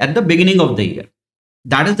deposited at the beginning of the year.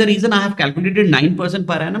 That is the reason I have calculated 9%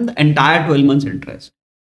 per annum, the entire 12 months interest.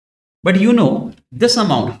 But you know, this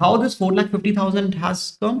amount, how this 4,50,000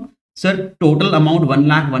 has come? Sir, total amount 1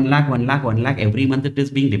 lakh, 1 lakh, 1 lakh, 1 lakh. Every month it is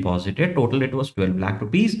being deposited. Total it was 12 lakh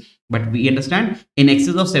rupees. But we understand in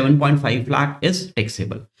excess of 7.5 lakh is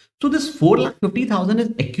taxable. So this 4,50,000 is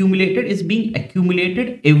accumulated, is being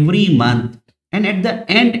accumulated every month. And at the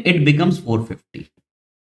end, it becomes 450.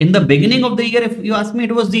 In the beginning of the year, if you ask me,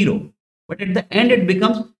 it was 0. But at the end, it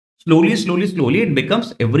becomes slowly, it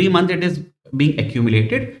becomes every month it is being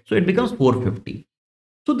accumulated. So it becomes 450.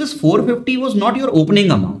 So this 450 was not your opening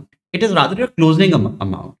amount. It is rather your closing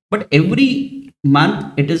amount. But every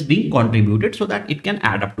month it is being contributed so that it can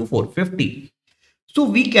add up to 450. So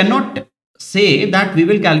we cannot say that we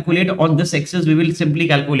will calculate on this excess. We will simply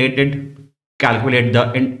calculate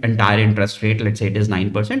the entire interest rate. Let's say it is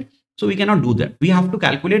 9%. So we cannot do that. We have to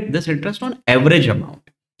calculate this interest on average amount.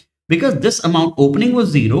 Because this amount opening was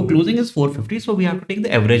 0, closing is 450. So we have to take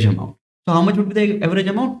the average amount. So how much would be the average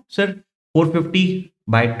amount? Sir, 450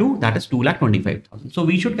 by 2, that is 2,25,000. So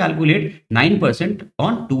we should calculate 9%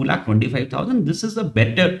 on 2,25,000. This is a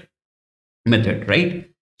better method, right?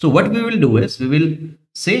 So what we will do is we will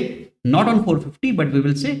say not on 450, but we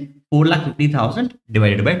will say 4,50,000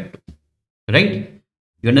 divided by 2, right?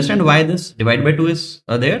 You understand why this divided by 2 is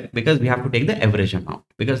there? Because we have to take the average amount.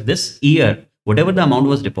 Because this year, whatever the amount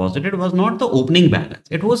was deposited was not the opening balance.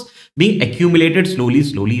 It was being accumulated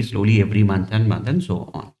slowly every month and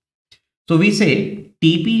so on. So we say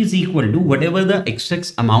TP is equal to whatever the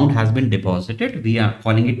excess amount has been deposited. We are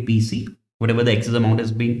calling it PC. Whatever the excess amount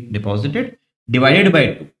has been deposited divided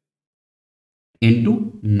by 2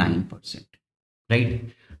 into 9%, right?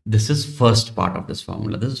 This is first part of this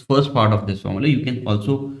formula. This is first part of this formula. You can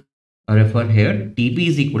also refer here. TP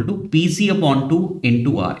is equal to PC upon 2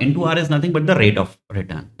 into R. Into R is nothing but the rate of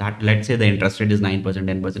return. That, let's say the interest rate is 9%,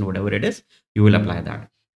 10%, whatever it is, you will apply that.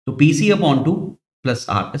 So PC upon 2 plus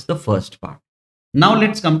R is the first part. Now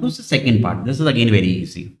let's come to the second part. This is again very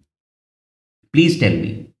easy. Please tell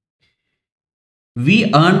me.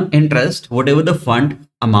 We earn interest, whatever the fund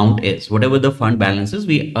amount is, whatever the fund balance is,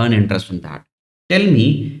 we earn interest on that. Tell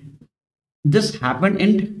me, this happened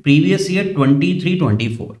in previous year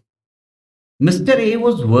 23-24. Mr. A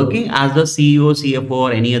was working as the CEO, CFO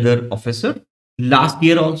or any other officer last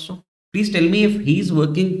year also. Please tell me if he's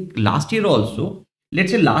working last year also.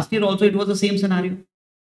 Let's say last year also it was the same scenario.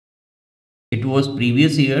 It was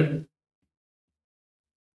previous year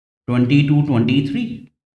 22-23.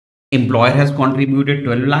 Employer has contributed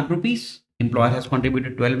 12 lakh rupees. Employer has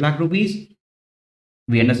contributed 12 lakh rupees.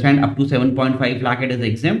 We understand up to 7.5 lakh it is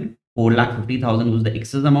exempt. 4,50,000 was the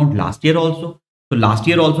excess amount last year also. So last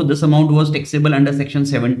year also this amount was taxable under section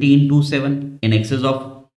 17(2)(7) in excess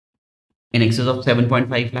of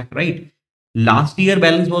 7.5 lakh, right? Last year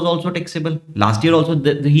balance was also taxable. Last year also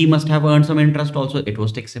he must have earned some interest also. It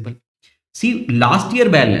was taxable. See, last year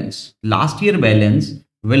balance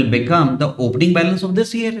will become the opening balance of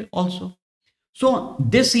this year also. So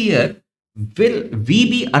this year, will we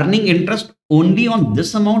be earning interest only on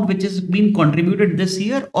this amount which is being contributed this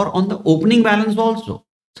year or on the opening balance also?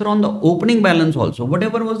 So on the opening balance also,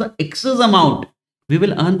 whatever was the excess amount, we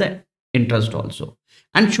will earn the interest also.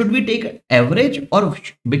 And should we take average, or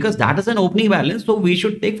because that is an opening balance, so we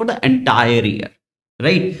should take for the entire year,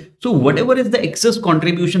 right? So whatever is the excess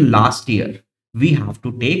contribution last year, we have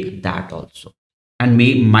to take that also. And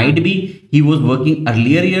might be he was working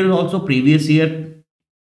earlier year also, previous year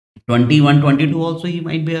 21-22 also he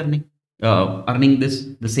might be earning this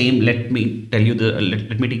the same. Let me tell you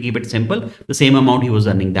let me keep it simple. The same amount he was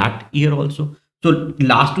earning that year also. So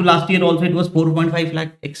last year also it was 4.5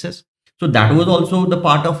 lakh excess. So that was also the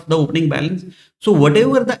part of the opening balance. So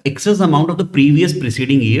whatever the excess amount of the previous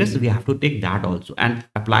preceding years, we have to take that also and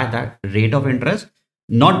apply that rate of interest,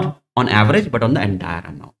 not on average, but on the entire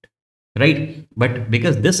amount, right? But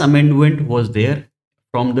because this amendment was there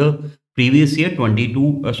from the previous year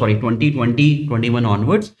 2020-21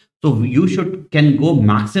 onwards, so you can go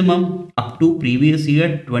maximum up to previous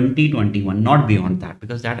year 2021, not beyond that,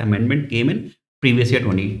 because that amendment came in previous year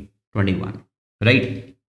 2021,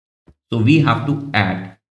 right? So we have to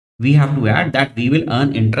add that we will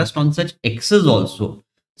earn interest on such excess also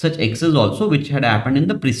which had happened in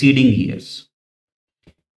the preceding years.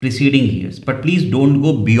 But please don't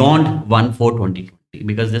go beyond 1/4/2020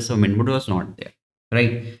 because this amendment was not there,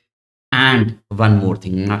 right? And one more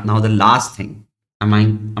thing. Now the last thing.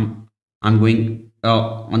 I'm going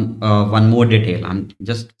on one more detail. I'm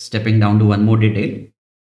just stepping down to one more detail.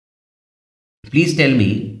 Please tell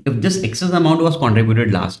me if this excess amount was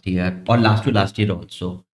contributed last year or last to last year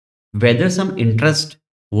also, whether some interest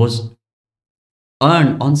was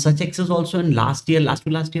earned on such excess also in last to last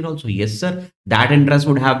year also. Yes, sir. That interest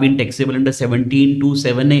would have been taxable under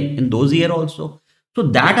 17(2)(7)(a) in those year also. So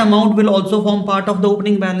that amount will also form part of the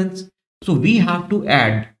opening balance. So we have to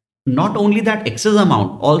add not only that excess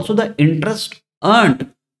amount, also the interest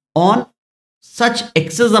earned on such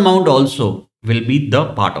excess amount also will be the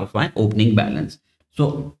part of my opening balance.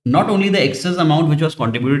 So not only the excess amount which was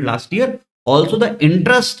contributed last year, also the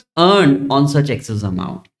interest earned on such excess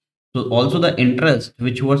amount. So also the interest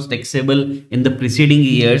which was taxable in the preceding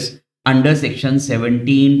years under section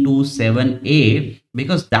 17(2)(7)(a),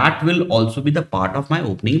 because that will also be the part of my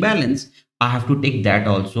opening balance. I have to take that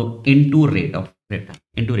also into rate of return,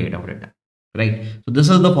 right? So this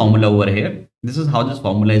is the formula over here. This is how this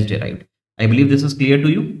formula is derived. I believe this is clear to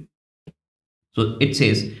you. So it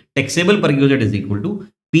says taxable perquisite is equal to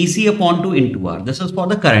PC upon 2 into R. This is for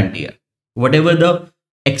the current year. Whatever the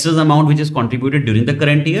excess amount which is contributed during the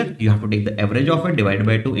current year, you have to take the average of it divided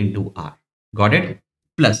by 2 into R. Got it?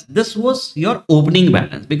 Plus, this was your opening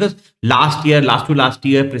balance, because last year, last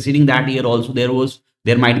year, preceding that year also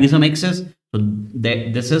there might be some excess. So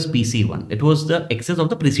this is PC1. It was the excess of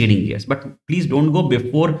the preceding years, but please don't go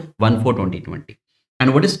before 1/4/2020.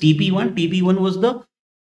 And what is TP1? TP1 was the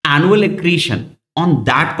annual accretion on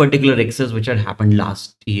that particular excess which had happened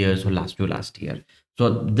last year, so last year.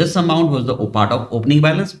 So this amount was the part of opening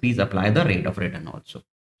balance. Please apply the rate of return also.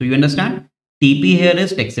 So you understand? TP here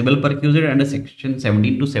is taxable perquisite under section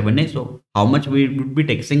 17 to 7A. So how much we would be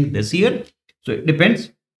taxing this year? So it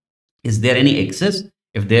depends. Is there any excess?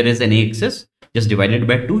 If there is any excess, just divide it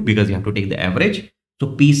by 2, because you have to take the average.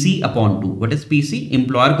 So PC upon 2. What is PC?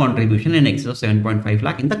 Employer contribution in excess of 7.5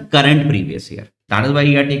 lakh in the current previous year. That is why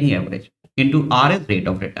you are taking average. Into R is rate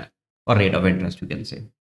of return or rate of interest, you can say.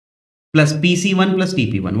 Plus PC1 plus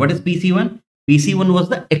TP1. What is PC1? PC1 was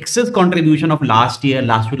the excess contribution of last year,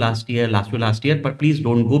 last to last year, but please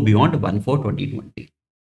don't go beyond 1/4/2020.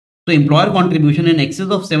 So employer contribution in excess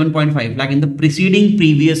of 7.5 lakh in the preceding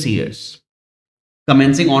previous years,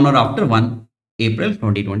 commencing on or after 1 April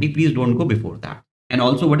 2020. Please don't go before that. And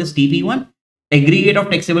also, what is TP1? Aggregate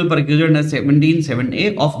of taxable perquisite under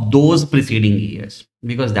 17(7)(a) of those preceding years,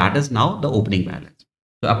 because that is now the opening balance.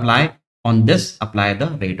 So apply on this, apply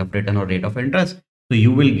the rate of return or rate of interest. So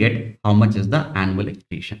you will get how much is the annual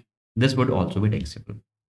accretion. This would also be taxable.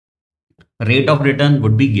 Rate of return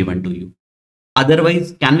would be given to you.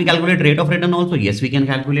 Otherwise, can we calculate rate of return also? Yes, we can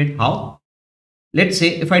calculate. How? Let's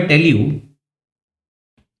say if I tell you,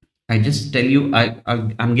 I'm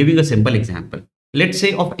giving a simple example. Let's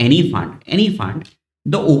say of any fund,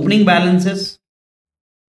 the opening balance is,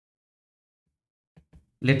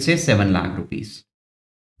 let's say 7 lakh rupees,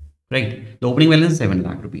 right? The opening balance is 7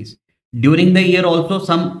 lakh rupees. During the year also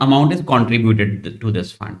some amount is contributed to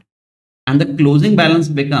this fund, and the closing balance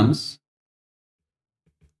becomes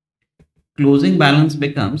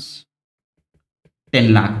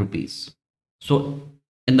 10 lakh rupees. So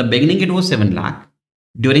in the beginning it was 7 lakh.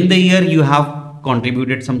 During the year you have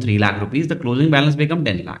contributed some 3 lakh rupees. The closing balance become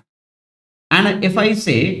 10 lakh. And if I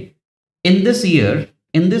say in this year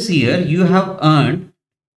you have earned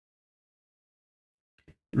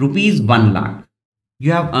rupees 1 lakh.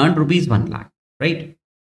 You have earned rupees 1 lakh, right?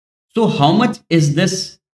 So how much is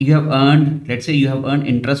this you have earned? Let's say you have earned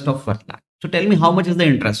interest of 1 lakh. So tell me how much is the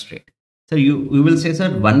interest rate? So we will say, sir,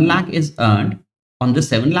 1 lakh is earned on the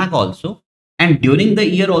 7 lakh also. And during the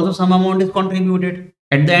year also some amount is contributed.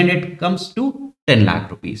 At the end it comes to 10 lakh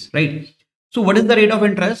rupees, right? So what is the rate of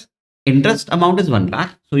interest? Interest amount is 1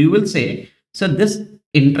 lakh. So you will say, so this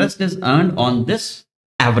interest is earned on this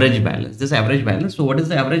average balance. So what is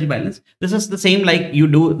the average balance? This is the same, like you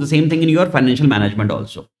do the same thing in your financial management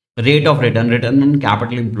also. Rate of return on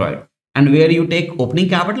capital employed, and where you take opening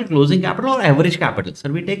capital, closing capital, or average capital.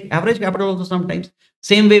 So we take average capital also sometimes.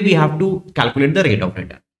 Same way we have to calculate the rate of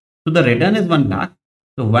return. So the return is 1 lakh.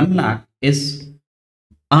 So 1 lakh is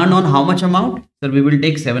earned on how much amount? So we will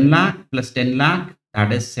take 7 lakh plus 10 lakh,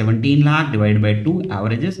 that is 17 lakh divided by 2,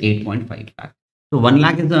 average is 8.5 lakh. So 1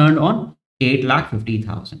 lakh is earned on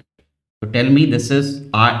 8,50,000. So tell me, this is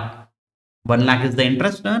 1 lakh is the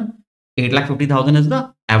interest earned, 8,50,000 is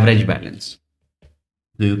the average balance.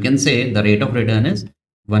 So you can say the rate of return is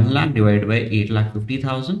 1 lakh divided by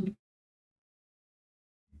 8,50,000.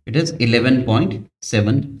 It is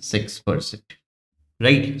 11.76%.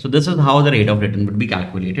 Right? So this is how the rate of return would be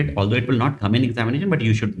calculated, although it will not come in examination, but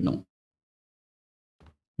you should know.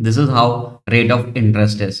 This is how rate of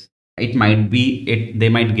interest is. It might be, they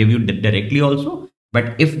might give you directly also,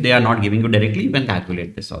 but if they are not giving you directly, you can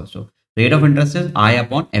calculate this also. Rate of interest is I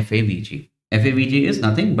upon FAVG. FAVG is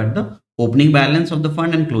nothing but the opening balance of the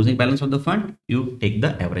fund and closing balance of the fund. You take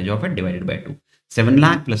the average of it divided by 2. 7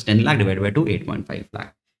 lakh plus 10 lakh divided by 2, 8.5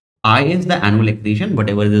 lakh. I is the annual accretion,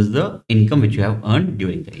 whatever is the income which you have earned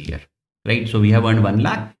during the year, right? So we have earned 1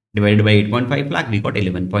 lakh divided by 8.5 lakh, we got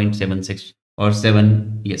 11.76 or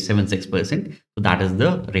 76%. So that is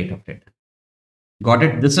the rate of return. Got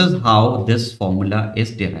it? This is how this formula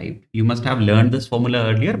is derived. You must have learned this formula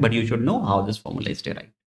earlier, but you should know how this formula is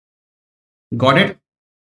derived. Got it?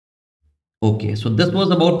 Okay, so this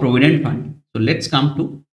was about Provident Fund. So let's come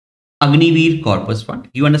to Agniveer Corpus Fund.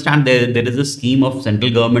 You understand there is a scheme of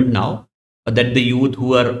central government now that the youth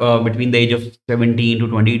who are between the age of 17 to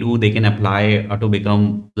 22, they can apply to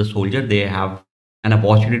become the soldier. They have an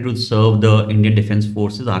opportunity to serve the Indian Defense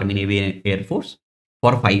Forces, Army, Navy, and Air Force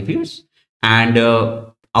for 5 years. And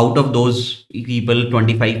out of those people,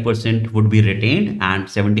 25% would be retained and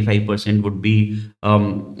 75% would be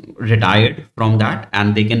retired from that,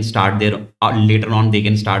 and they can start their later on they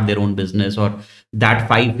can start their own business, or that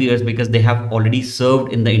 5 years, because they have already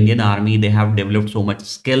served in the Indian Army, they have developed so much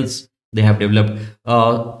skills, they have developed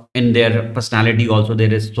in their personality also,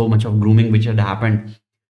 there is so much of grooming which had happened,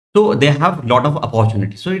 so they have a lot of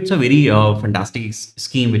opportunity. So it's a very fantastic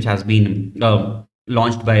scheme which has been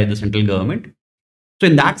launched by the central government. So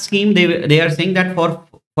in that scheme, they are saying that for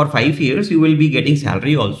 5 years you will be getting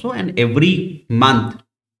salary also, and every month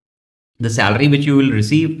the salary which you will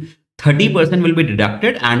receive, 30% will be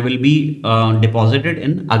deducted and will be deposited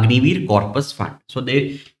in Agniveer Corpus Fund. So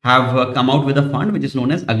they have come out with a fund which is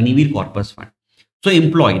known as Agniveer Corpus Fund. So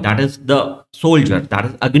employee, that is the soldier, that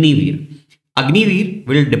is Agniveer. Agniveer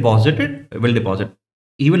will deposit.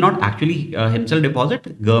 He will not actually himself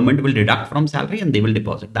deposit. Government will deduct from salary and they will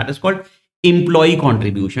deposit. That is called employee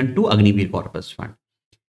contribution to Agniveer Corpus Fund.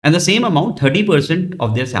 And the same amount, 30%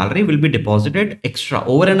 of their salary will be deposited extra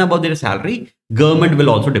over and above their salary. Government will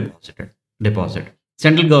also deposit.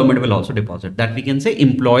 Central government will also deposit. That we can say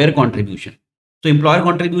employer contribution. So employer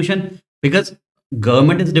contribution, because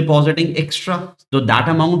government is depositing extra, so that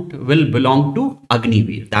amount will belong to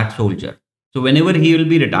Agniveer, that soldier. So whenever he will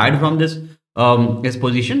be retired from this his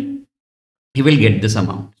position, he will get this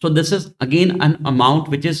amount. So this is again an amount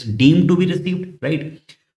which is deemed to be received, right?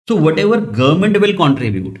 So whatever government will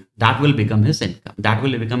contribute, that will become his income. That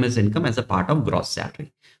will become his income as a part of gross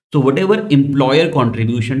salary. So whatever employer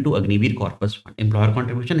contribution to Agniveer Corpus Fund, employer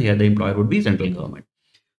contribution, here the employer would be central government.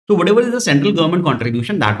 So whatever is the central government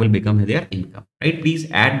contribution, that will become their income, right?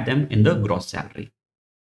 Please add them in the gross salary.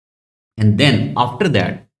 And then after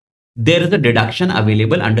that, there is a deduction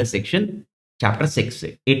available under section chapter 6.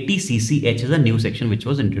 80CCH is a new section which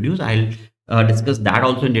was introduced. I'll discuss that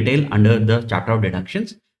also in detail under the chapter of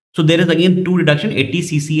deductions. So there is again two deduction,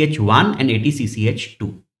 80CCH1 and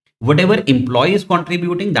 80CCH2. Whatever employee is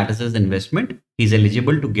contributing, that is his investment, he is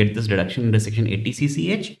eligible to get this deduction under section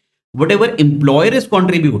 80CCH. Whatever employer is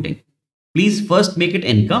contributing, please first make it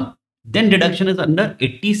income, then deduction is under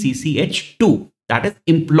 80CCH2, that is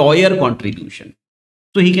employer contribution.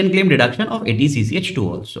 So he can claim deduction of 80CCH2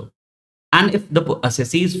 also. And if the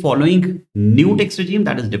assessee is following new tax regime,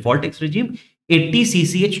 that is default tax regime,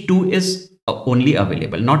 80CCH2 is only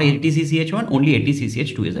available, not 80CCH1, only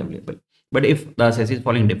 80CCH2 is available. But if the assessee is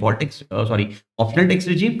following default tax, optional tax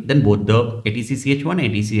regime, then both the 80CCH1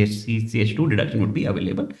 and 80CCH2 deduction would be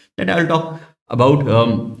available. That I will talk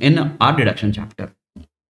about in our deduction chapter.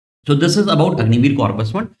 So this is about Agniveer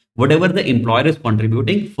Corpus Fund. Whatever the employer is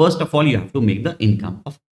contributing, first of all, you have to make the income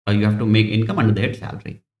of, you have to make income under the head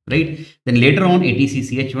salary, right? Then later on,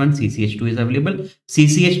 80CCH1, CCH2 is available.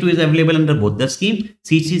 CCH2 is available under both the scheme.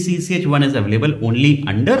 CCH1 is available only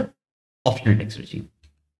under optional tax regime,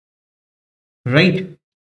 right?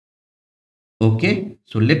 Okay,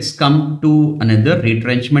 so let's come to another,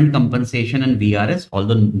 retrenchment compensation and VRS,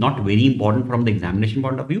 although not very important from the examination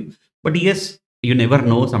point of view, but yes, you never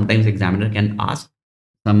know, sometimes examiner can ask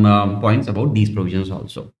some points about these provisions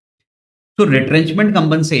also. So retrenchment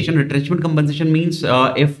compensation means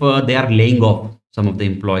if they are laying off some of the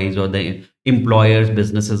employees, or the employer's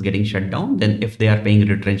business is getting shut down, then if they are paying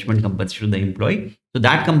retrenchment compensation to the employee, so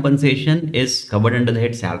that compensation is covered under the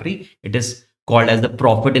head salary. It is called as the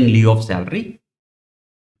profit in lieu of salary,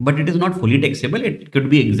 but it is not fully taxable. It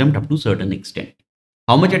could be exempt up to certain extent.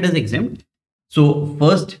 How much it is exempt? So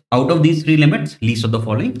first, out of these three limits, least of the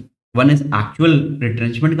following. One is actual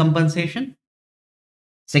retrenchment compensation.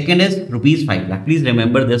 Second is rupees 5 lakh. Please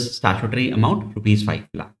remember this statutory amount, rupees 5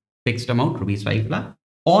 lakh. Fixed amount, rupees 5 lakh,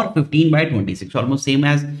 or 15/26. Almost same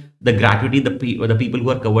as the gratuity, the people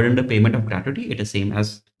who are covered under payment of gratuity. It is same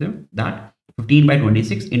as that.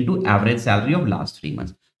 15/26 into average salary of last 3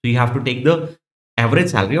 months. So you have to take the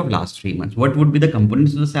average salary of last 3 months. What would be the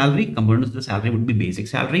components of the salary? Components of the salary would be basic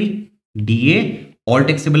salary, DA, all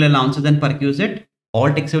taxable allowances and perquisite. All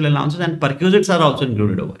taxable allowances and perquisites are also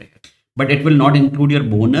included over here. But it will not include your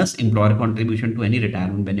bonus, employer contribution to any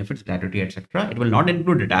retirement benefits, gratuity, etc. It will not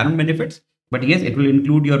include retirement benefits, but yes, it will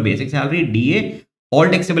include your basic salary, DA, all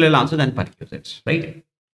taxable allowances and perquisites, right?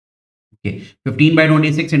 Okay,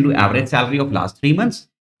 15/26 into average salary of last 3 months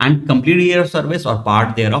and complete year of service or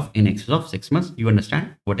part thereof in excess of 6 months. You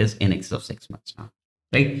understand what is in excess of 6 months now,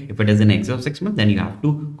 right? If it is in excess of 6 months, then you have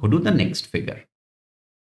to go to the next figure.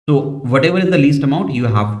 So whatever is the least amount, you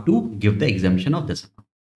have to give the exemption of this amount.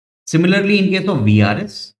 Similarly, in case of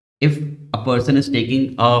VRS, if a person is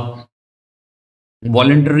taking a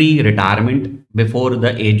voluntary retirement before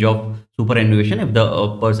the age of superannuation. If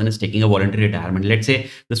the person is taking a voluntary retirement, let's say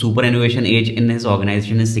the superannuation age in his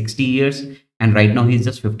organization is 60 years and right now he's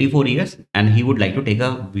just 54 years and he would like to take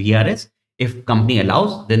a VRS. If company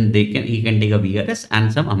allows, then he can take a VRS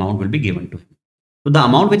and some amount will be given to him. So the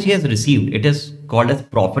amount which he has received, it is called as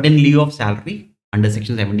profit in lieu of salary. Under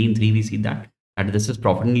section 17(3), we see that this is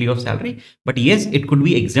profit in lieu of salary. But yes, it could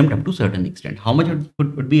be exempt up to certain extent. How much it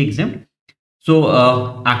would be exempt?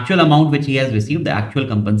 So actual amount which he has received, the actual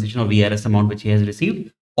compensation or VRS amount which he has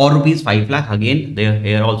received, or rupees 5 lakh. Again,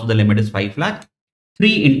 here also the limit is 5 lakh.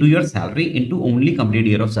 3 into your salary into only complete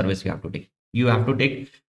year of service you have to take. You have to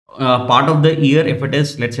take part of the year. If it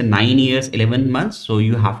is, let's say, 9 years, 11 months. So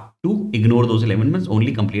you have to ignore those 11 months.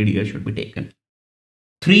 Only complete year should be taken.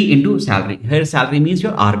 3 into salary. Here salary means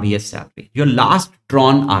your RBS salary, your last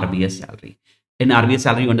drawn RBS salary. In RBS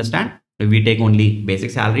salary, you understand, we take only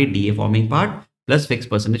basic salary, DA forming part, plus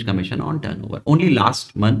fixed percentage commission on turnover. Only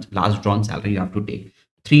last month, last drawn salary you have to take.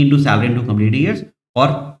 3 into salary into complete years,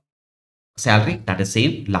 or salary, that is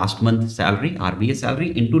same, last month salary, RBS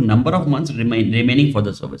salary, into number of months remaining for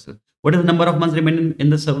the services. What is the number of months remaining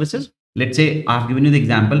in the services? Let's say, I've given you the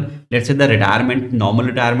example. Let's say the retirement, normal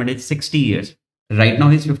retirement is 60 years. Right now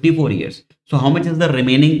he's 54 years. So how much is the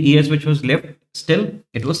remaining years which was left? Still,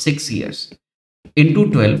 it was 6 years.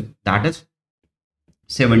 Into 12, that is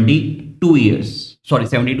 72 years. Sorry,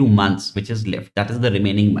 72 months, which is left. That is the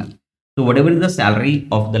remaining month. So whatever is the salary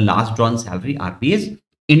of the last drawn salary, RPS,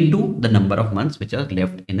 into the number of months which are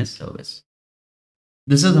left in his service.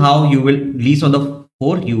 This is how you will, lease on the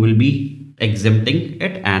 4, you will be exempting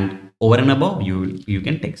it, and over and above, you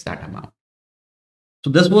can tax that amount. So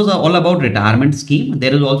this was all about retirement scheme.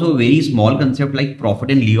 There is also a very small concept like profit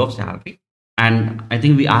in lieu of salary. And I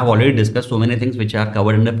think I have already discussed so many things which are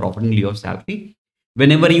covered in the profit in lieu of salary.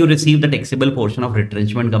 Whenever you receive the taxable portion of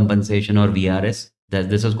retrenchment compensation or VRS,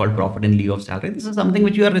 this is called profit in lieu of salary. This is something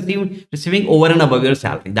which you are receiving over and above your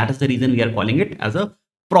salary. That is the reason we are calling it as a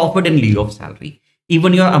profit in lieu of salary.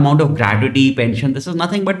 Even your amount of gratuity, pension, this is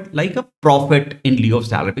nothing but like a profit in lieu of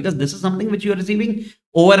salary, because this is something which you are receiving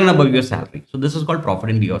over and above your salary. So this is called profit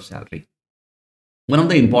in lieu of salary. One of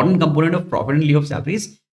the important component of profit in lieu of salary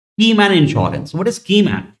is key man insurance. What is key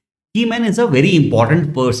man? Key man is a very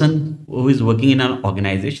important person who is working in an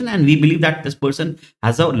organization, and we believe that this person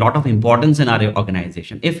has a lot of importance in our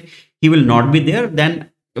organization. If he will not be there, then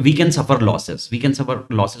we can suffer losses. We can suffer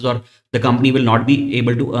losses, or the company will not be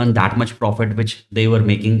able to earn that much profit which they were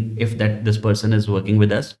making if this person is working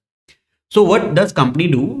with us. So what does company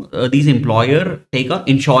do? These employer take a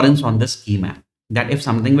insurance on this key man, that if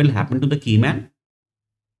something will happen to the key man,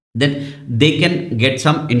 then they can get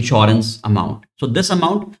some insurance amount. So this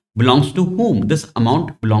amount belongs to whom? This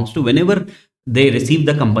amount belongs to, whenever they receive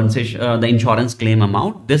the compensation, the insurance claim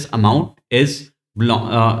amount, this amount is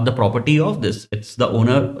the property of this. It's the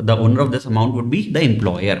owner of this amount would be the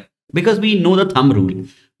employer, because we know the thumb rule.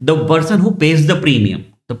 The person who pays the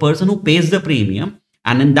premium,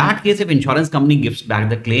 and in that case, if insurance company gives back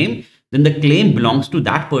the claim, then the claim belongs to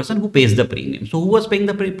that person who pays the premium. So who was paying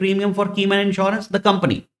the premium for key man insurance? The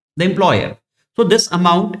company, the employer. So this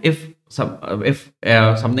amount, if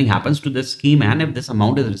something happens to this key man, if this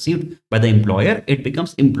amount is received by the employer, it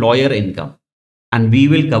becomes employer income, and we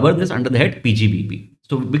will cover this under the head PGBP.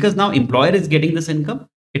 So because now employer is getting this income,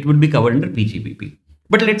 it will be covered under PGBP.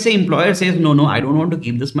 But let's say employer says, no, I don't want to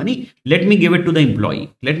keep this money. Let me give it to the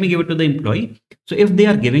employee. So if they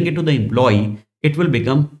are giving it to the employee, it will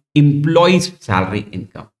become employee's salary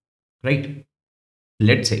income, right?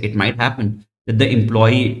 Let's say it might happen that the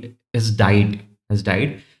employee has died,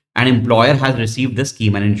 and employer has received this key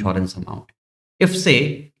man insurance amount. If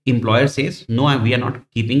say employer says, no, we are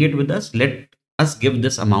not keeping it with us, let us give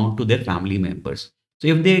this amount to their family members. So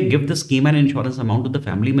if they give the key man insurance amount to the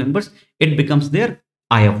family members, it becomes their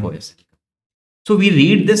IFOS. So we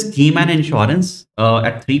read this key man insurance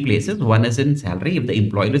at 3 places. One is in salary. If the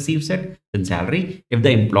employee receives it, then salary. If the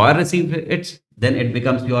employer receives it, then it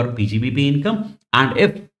becomes your PGBP income. And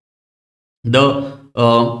if the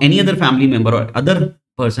any other family member or other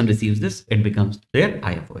person receives this, it becomes their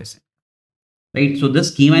IFOS. Right. So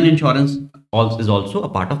this key man insurance is also a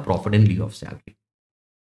part of profit in lieu of salary.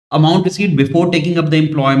 Amount received before taking up the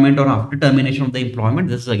employment or after termination of the employment.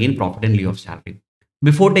 This is again profit in lieu of salary.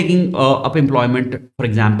 Before taking up employment, for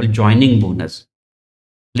example, joining bonus.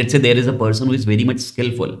 Let's say there is a person who is very much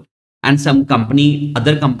skillful, and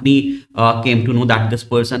other company came to know that this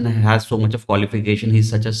person has so much of qualification. He's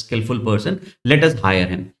such a skillful person. Let us hire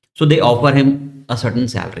him. So they offer him a certain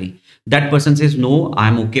salary. That person says, no,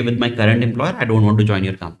 I'm okay with my current employer. I don't want to join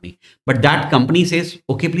your company. But that company says,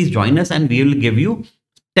 okay, please join us and we will give you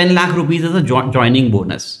 10 lakh rupees as a joining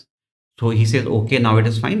bonus. So he says, okay, now it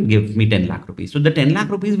is fine. Give me 10 lakh rupees. So the 10 lakh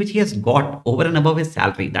rupees which he has got over and above his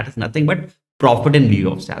salary, that is nothing but profit in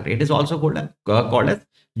lieu of salary. It is also called as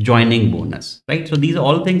joining bonus, right? So these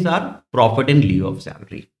all things are profit in lieu of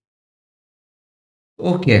salary.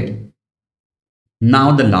 Okay.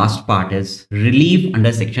 Now the last part is relief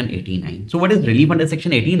under section 89. So what is relief under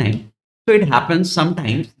section 89? So it happens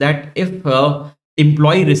sometimes that if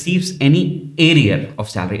employee receives any arrear of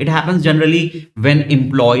salary, it happens generally when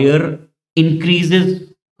employer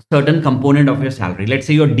increases certain component of your salary. Let's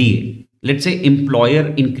say your DA. Let's say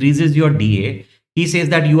employer increases your DA. He says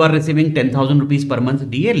that you are receiving 10,000 rupees per month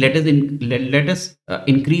DA. Let us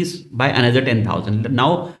increase by another 10,000.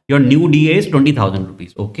 Now your new DA is 20,000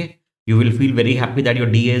 rupees. Okay. You will feel very happy that your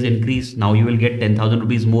DA is increased. Now you will get 10,000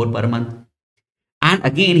 rupees more per month. And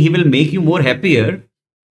again, he will make you more happier.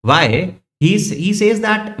 Why? He says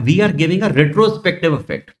that we are giving a retrospective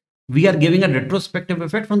effect. We are giving a retrospective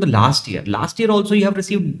effect from the last year. Last year also you have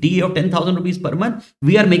received DA of 10,000 rupees per month.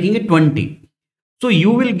 We are making it 20. So you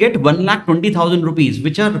will get 1,20,000 rupees,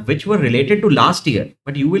 which were related to last year,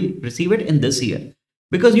 but you will receive it in this year.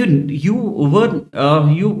 Because you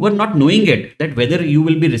were not knowing it, that whether you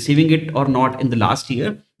will be receiving it or not in the last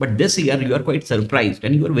year, but this year you are quite surprised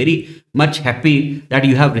and you are very much happy that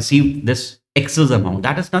you have received this excess amount.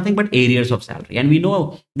 That is nothing but arrears of salary, and we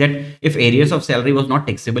know that if arrears of salary was not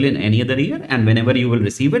taxable in any other year, and whenever you will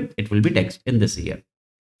receive it, it will be taxed in this year.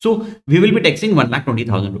 So we will be taxing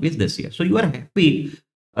 1,20,000 rupees this year. So you are happy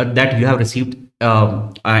that you have received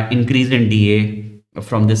increase in DA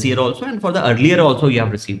from this year also, and for the earlier also you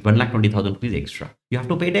have received 1,20,000 rupees extra. You have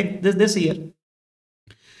to pay tax this year.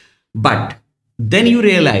 But then you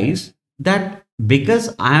realize that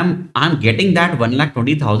because I'm getting that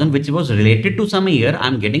 1,20,000 which was related to some year,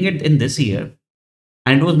 I'm getting it in this year,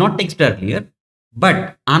 and it was not taxed earlier.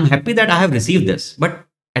 But I'm happy that I have received this. But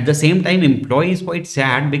at the same time, employee is quite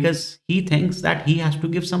sad because he thinks that he has to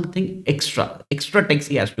give something extra tax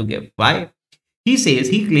he has to give. Why? He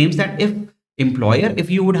claims that if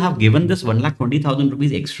you would have given this 1,20,000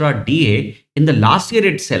 rupees extra DA in the last year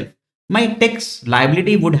itself, my tax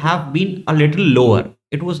liability would have been a little lower.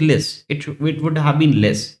 It was less. It would have been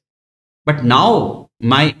less. But now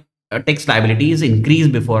my tax liability is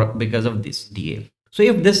increased because of this DA. So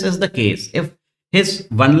if this is the case, if his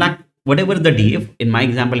 1 lakh, whatever the DA, in my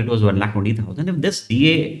example, it was 1,20,000. If this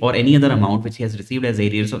DA or any other amount which he has received as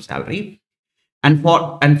arrears of salary, and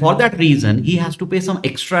for that reason, he has to pay some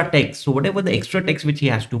extra tax. So whatever the extra tax which he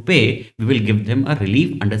has to pay, we will give them a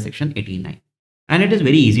relief under section 89. And it is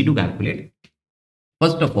very easy to calculate.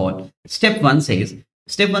 First of all, step one says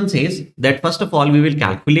that first of all, we will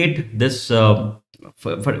calculate this,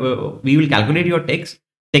 we will calculate your tax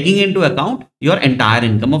taking into account your entire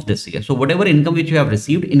income of this year. So whatever income which you have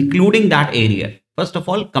received, including that area, first of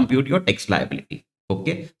all, compute your tax liability.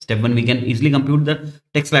 Okay. Step one, we can easily compute the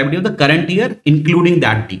tax liability of the current year, including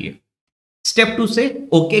that DA. Step two, say,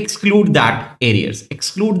 okay, exclude that arrears,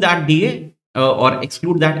 exclude that DA or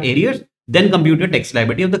exclude that arrears, then compute your tax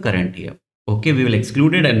liability of the current year. Okay, we will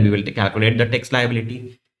exclude it and we will calculate the tax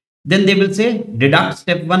liability. Then they will say deduct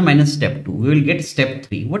step 1 minus step 2. We will get step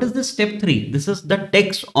 3. What is this step 3? This is the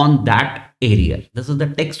tax on that area. This is the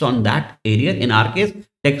tax on that area. In our case,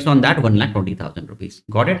 tax on that 1,20,000 rupees.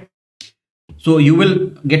 Got it? So you will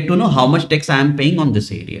get to know how much tax I am paying on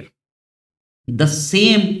this area. The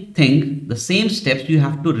same thing, the same steps you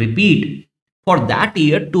have to repeat for that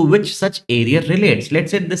year to which such area relates.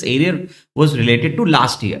 Let's say this area was related to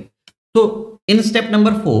last year. So in step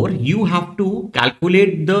number 4, you have to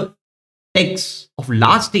calculate the tax of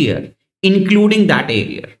last year, including that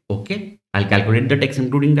area. Okay. I'll calculate the tax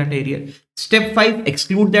including that area. Step 5,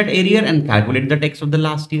 exclude that area and calculate the tax of the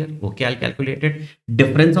last year. Okay. I'll calculate it.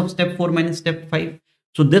 Difference of step 4 minus step 5.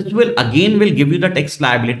 So this will give you the tax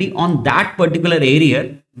liability on that particular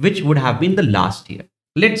area, which would have been the last year.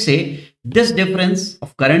 Let's say this difference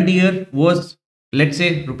of current year was, let's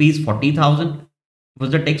say, rupees 40,000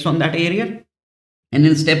 was the tax on that area. And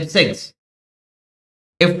in step 6,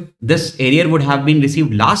 if this area would have been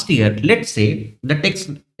received last year, let's say the tax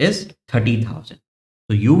is 30,000.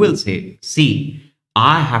 So you will say, see,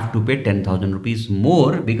 I have to pay 10,000 rupees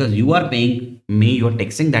more because you are paying me, you're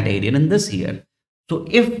taxing that area in this year. So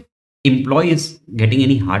if employee is getting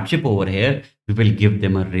any hardship over here, we will give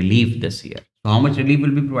them a relief this year. So how much relief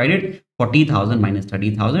will be provided? 40,000 minus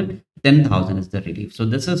 30,000, 10,000 is the relief. So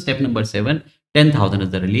this is step number 7. 10,000 is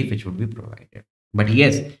the relief which would be provided. But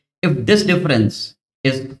yes, if this difference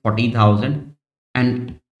is 40,000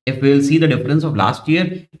 And if we'll see the difference of last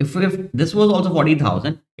year, if this was also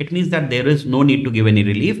 40,000, it means that there is no need to give any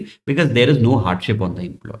relief because there is no hardship on the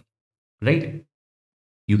employee, right?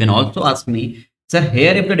 You can also ask me, sir,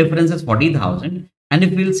 here if the difference is 40,000 and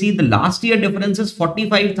if we'll see the last year difference is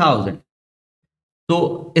 45,000.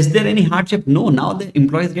 So is there any hardship? No, now the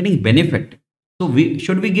employee is getting benefit. So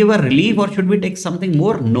should we give a relief or should we take something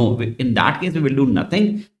more? No, in that case, we will do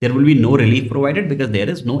nothing. There will be no relief provided because there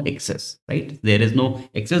is no excess, right? There is no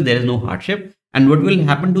excess, there is no hardship. And what will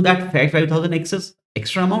happen to that 5,000 excess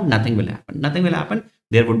extra amount? Nothing will happen. Nothing will happen.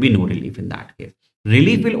 There would be no relief in that case.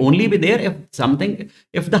 Relief will only be there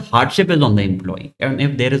if the hardship is on the employee. And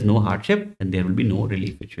if there is no hardship, then there will be no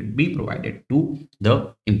relief which will be provided to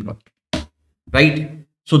the employee. Right.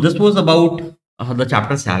 So this was about the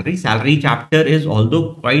chapter salary. Salary chapter is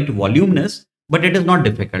although quite voluminous, but it is not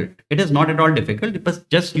difficult. It is not at all difficult because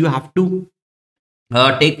just you have to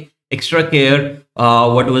take extra care.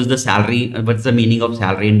 What was the salary? What's the meaning of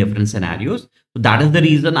salary in different scenarios? So that is the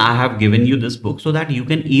reason I have given you this book so that you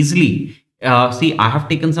can easily see. I have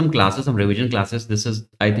taken some classes, some revision classes. This is,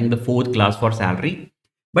 I think, the 4th class for salary.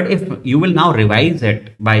 But if you will now revise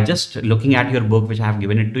it by just looking at your book, which I have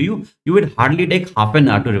given it to you, you would hardly take half an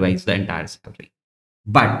hour to revise the entire salary.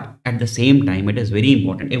 But at the same time, it is very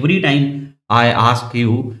important. Every time I ask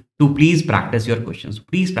you to please practice your questions.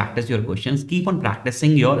 Please practice your questions. Keep on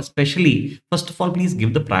practicing your, especially, first of all, please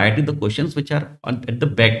give the priority to the questions which are at the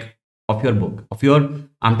back of your book.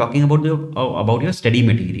 I'm talking about your study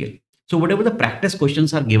material. So whatever the practice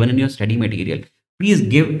questions are given in your study material, please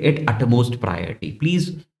give it utmost priority.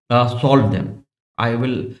 Please solve them. I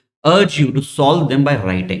will urge you to solve them by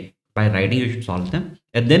writing. By writing, you should solve them.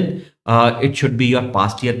 And then it should be your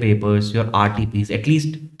past year papers, your RTPs, at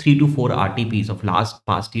least 3 to 4 RTPs of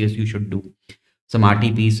past years you should do. Some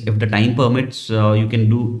RTPs, if the time permits, you can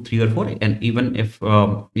do 3 or 4. And even if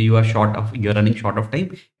you're running short of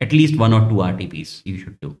time, at least 1 or 2 RTPs you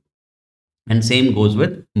should do. And same goes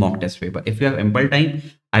with mock test paper. If you have ample time,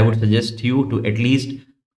 I would suggest you to at least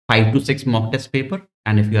 5 to 6 mock test paper.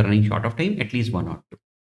 And if you are running short of time, at least 1 or 2.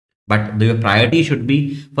 But the priority should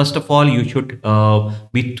be, first of all, you should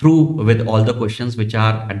be through with all the questions which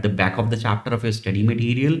are at the back of the chapter of your study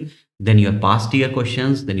material, then your past year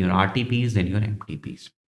questions, then your RTPs, then your MTPs.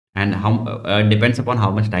 And how depends upon how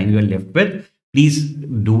much time you are left with. Please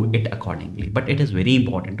do it accordingly. But it is very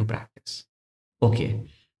important to practice. Okay.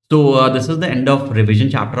 So this is the end of revision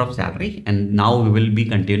chapter of salary, and now we will be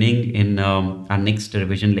continuing in our next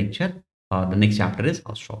revision lecture. The next chapter is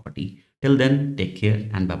house property. Till then, take care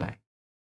and bye-bye.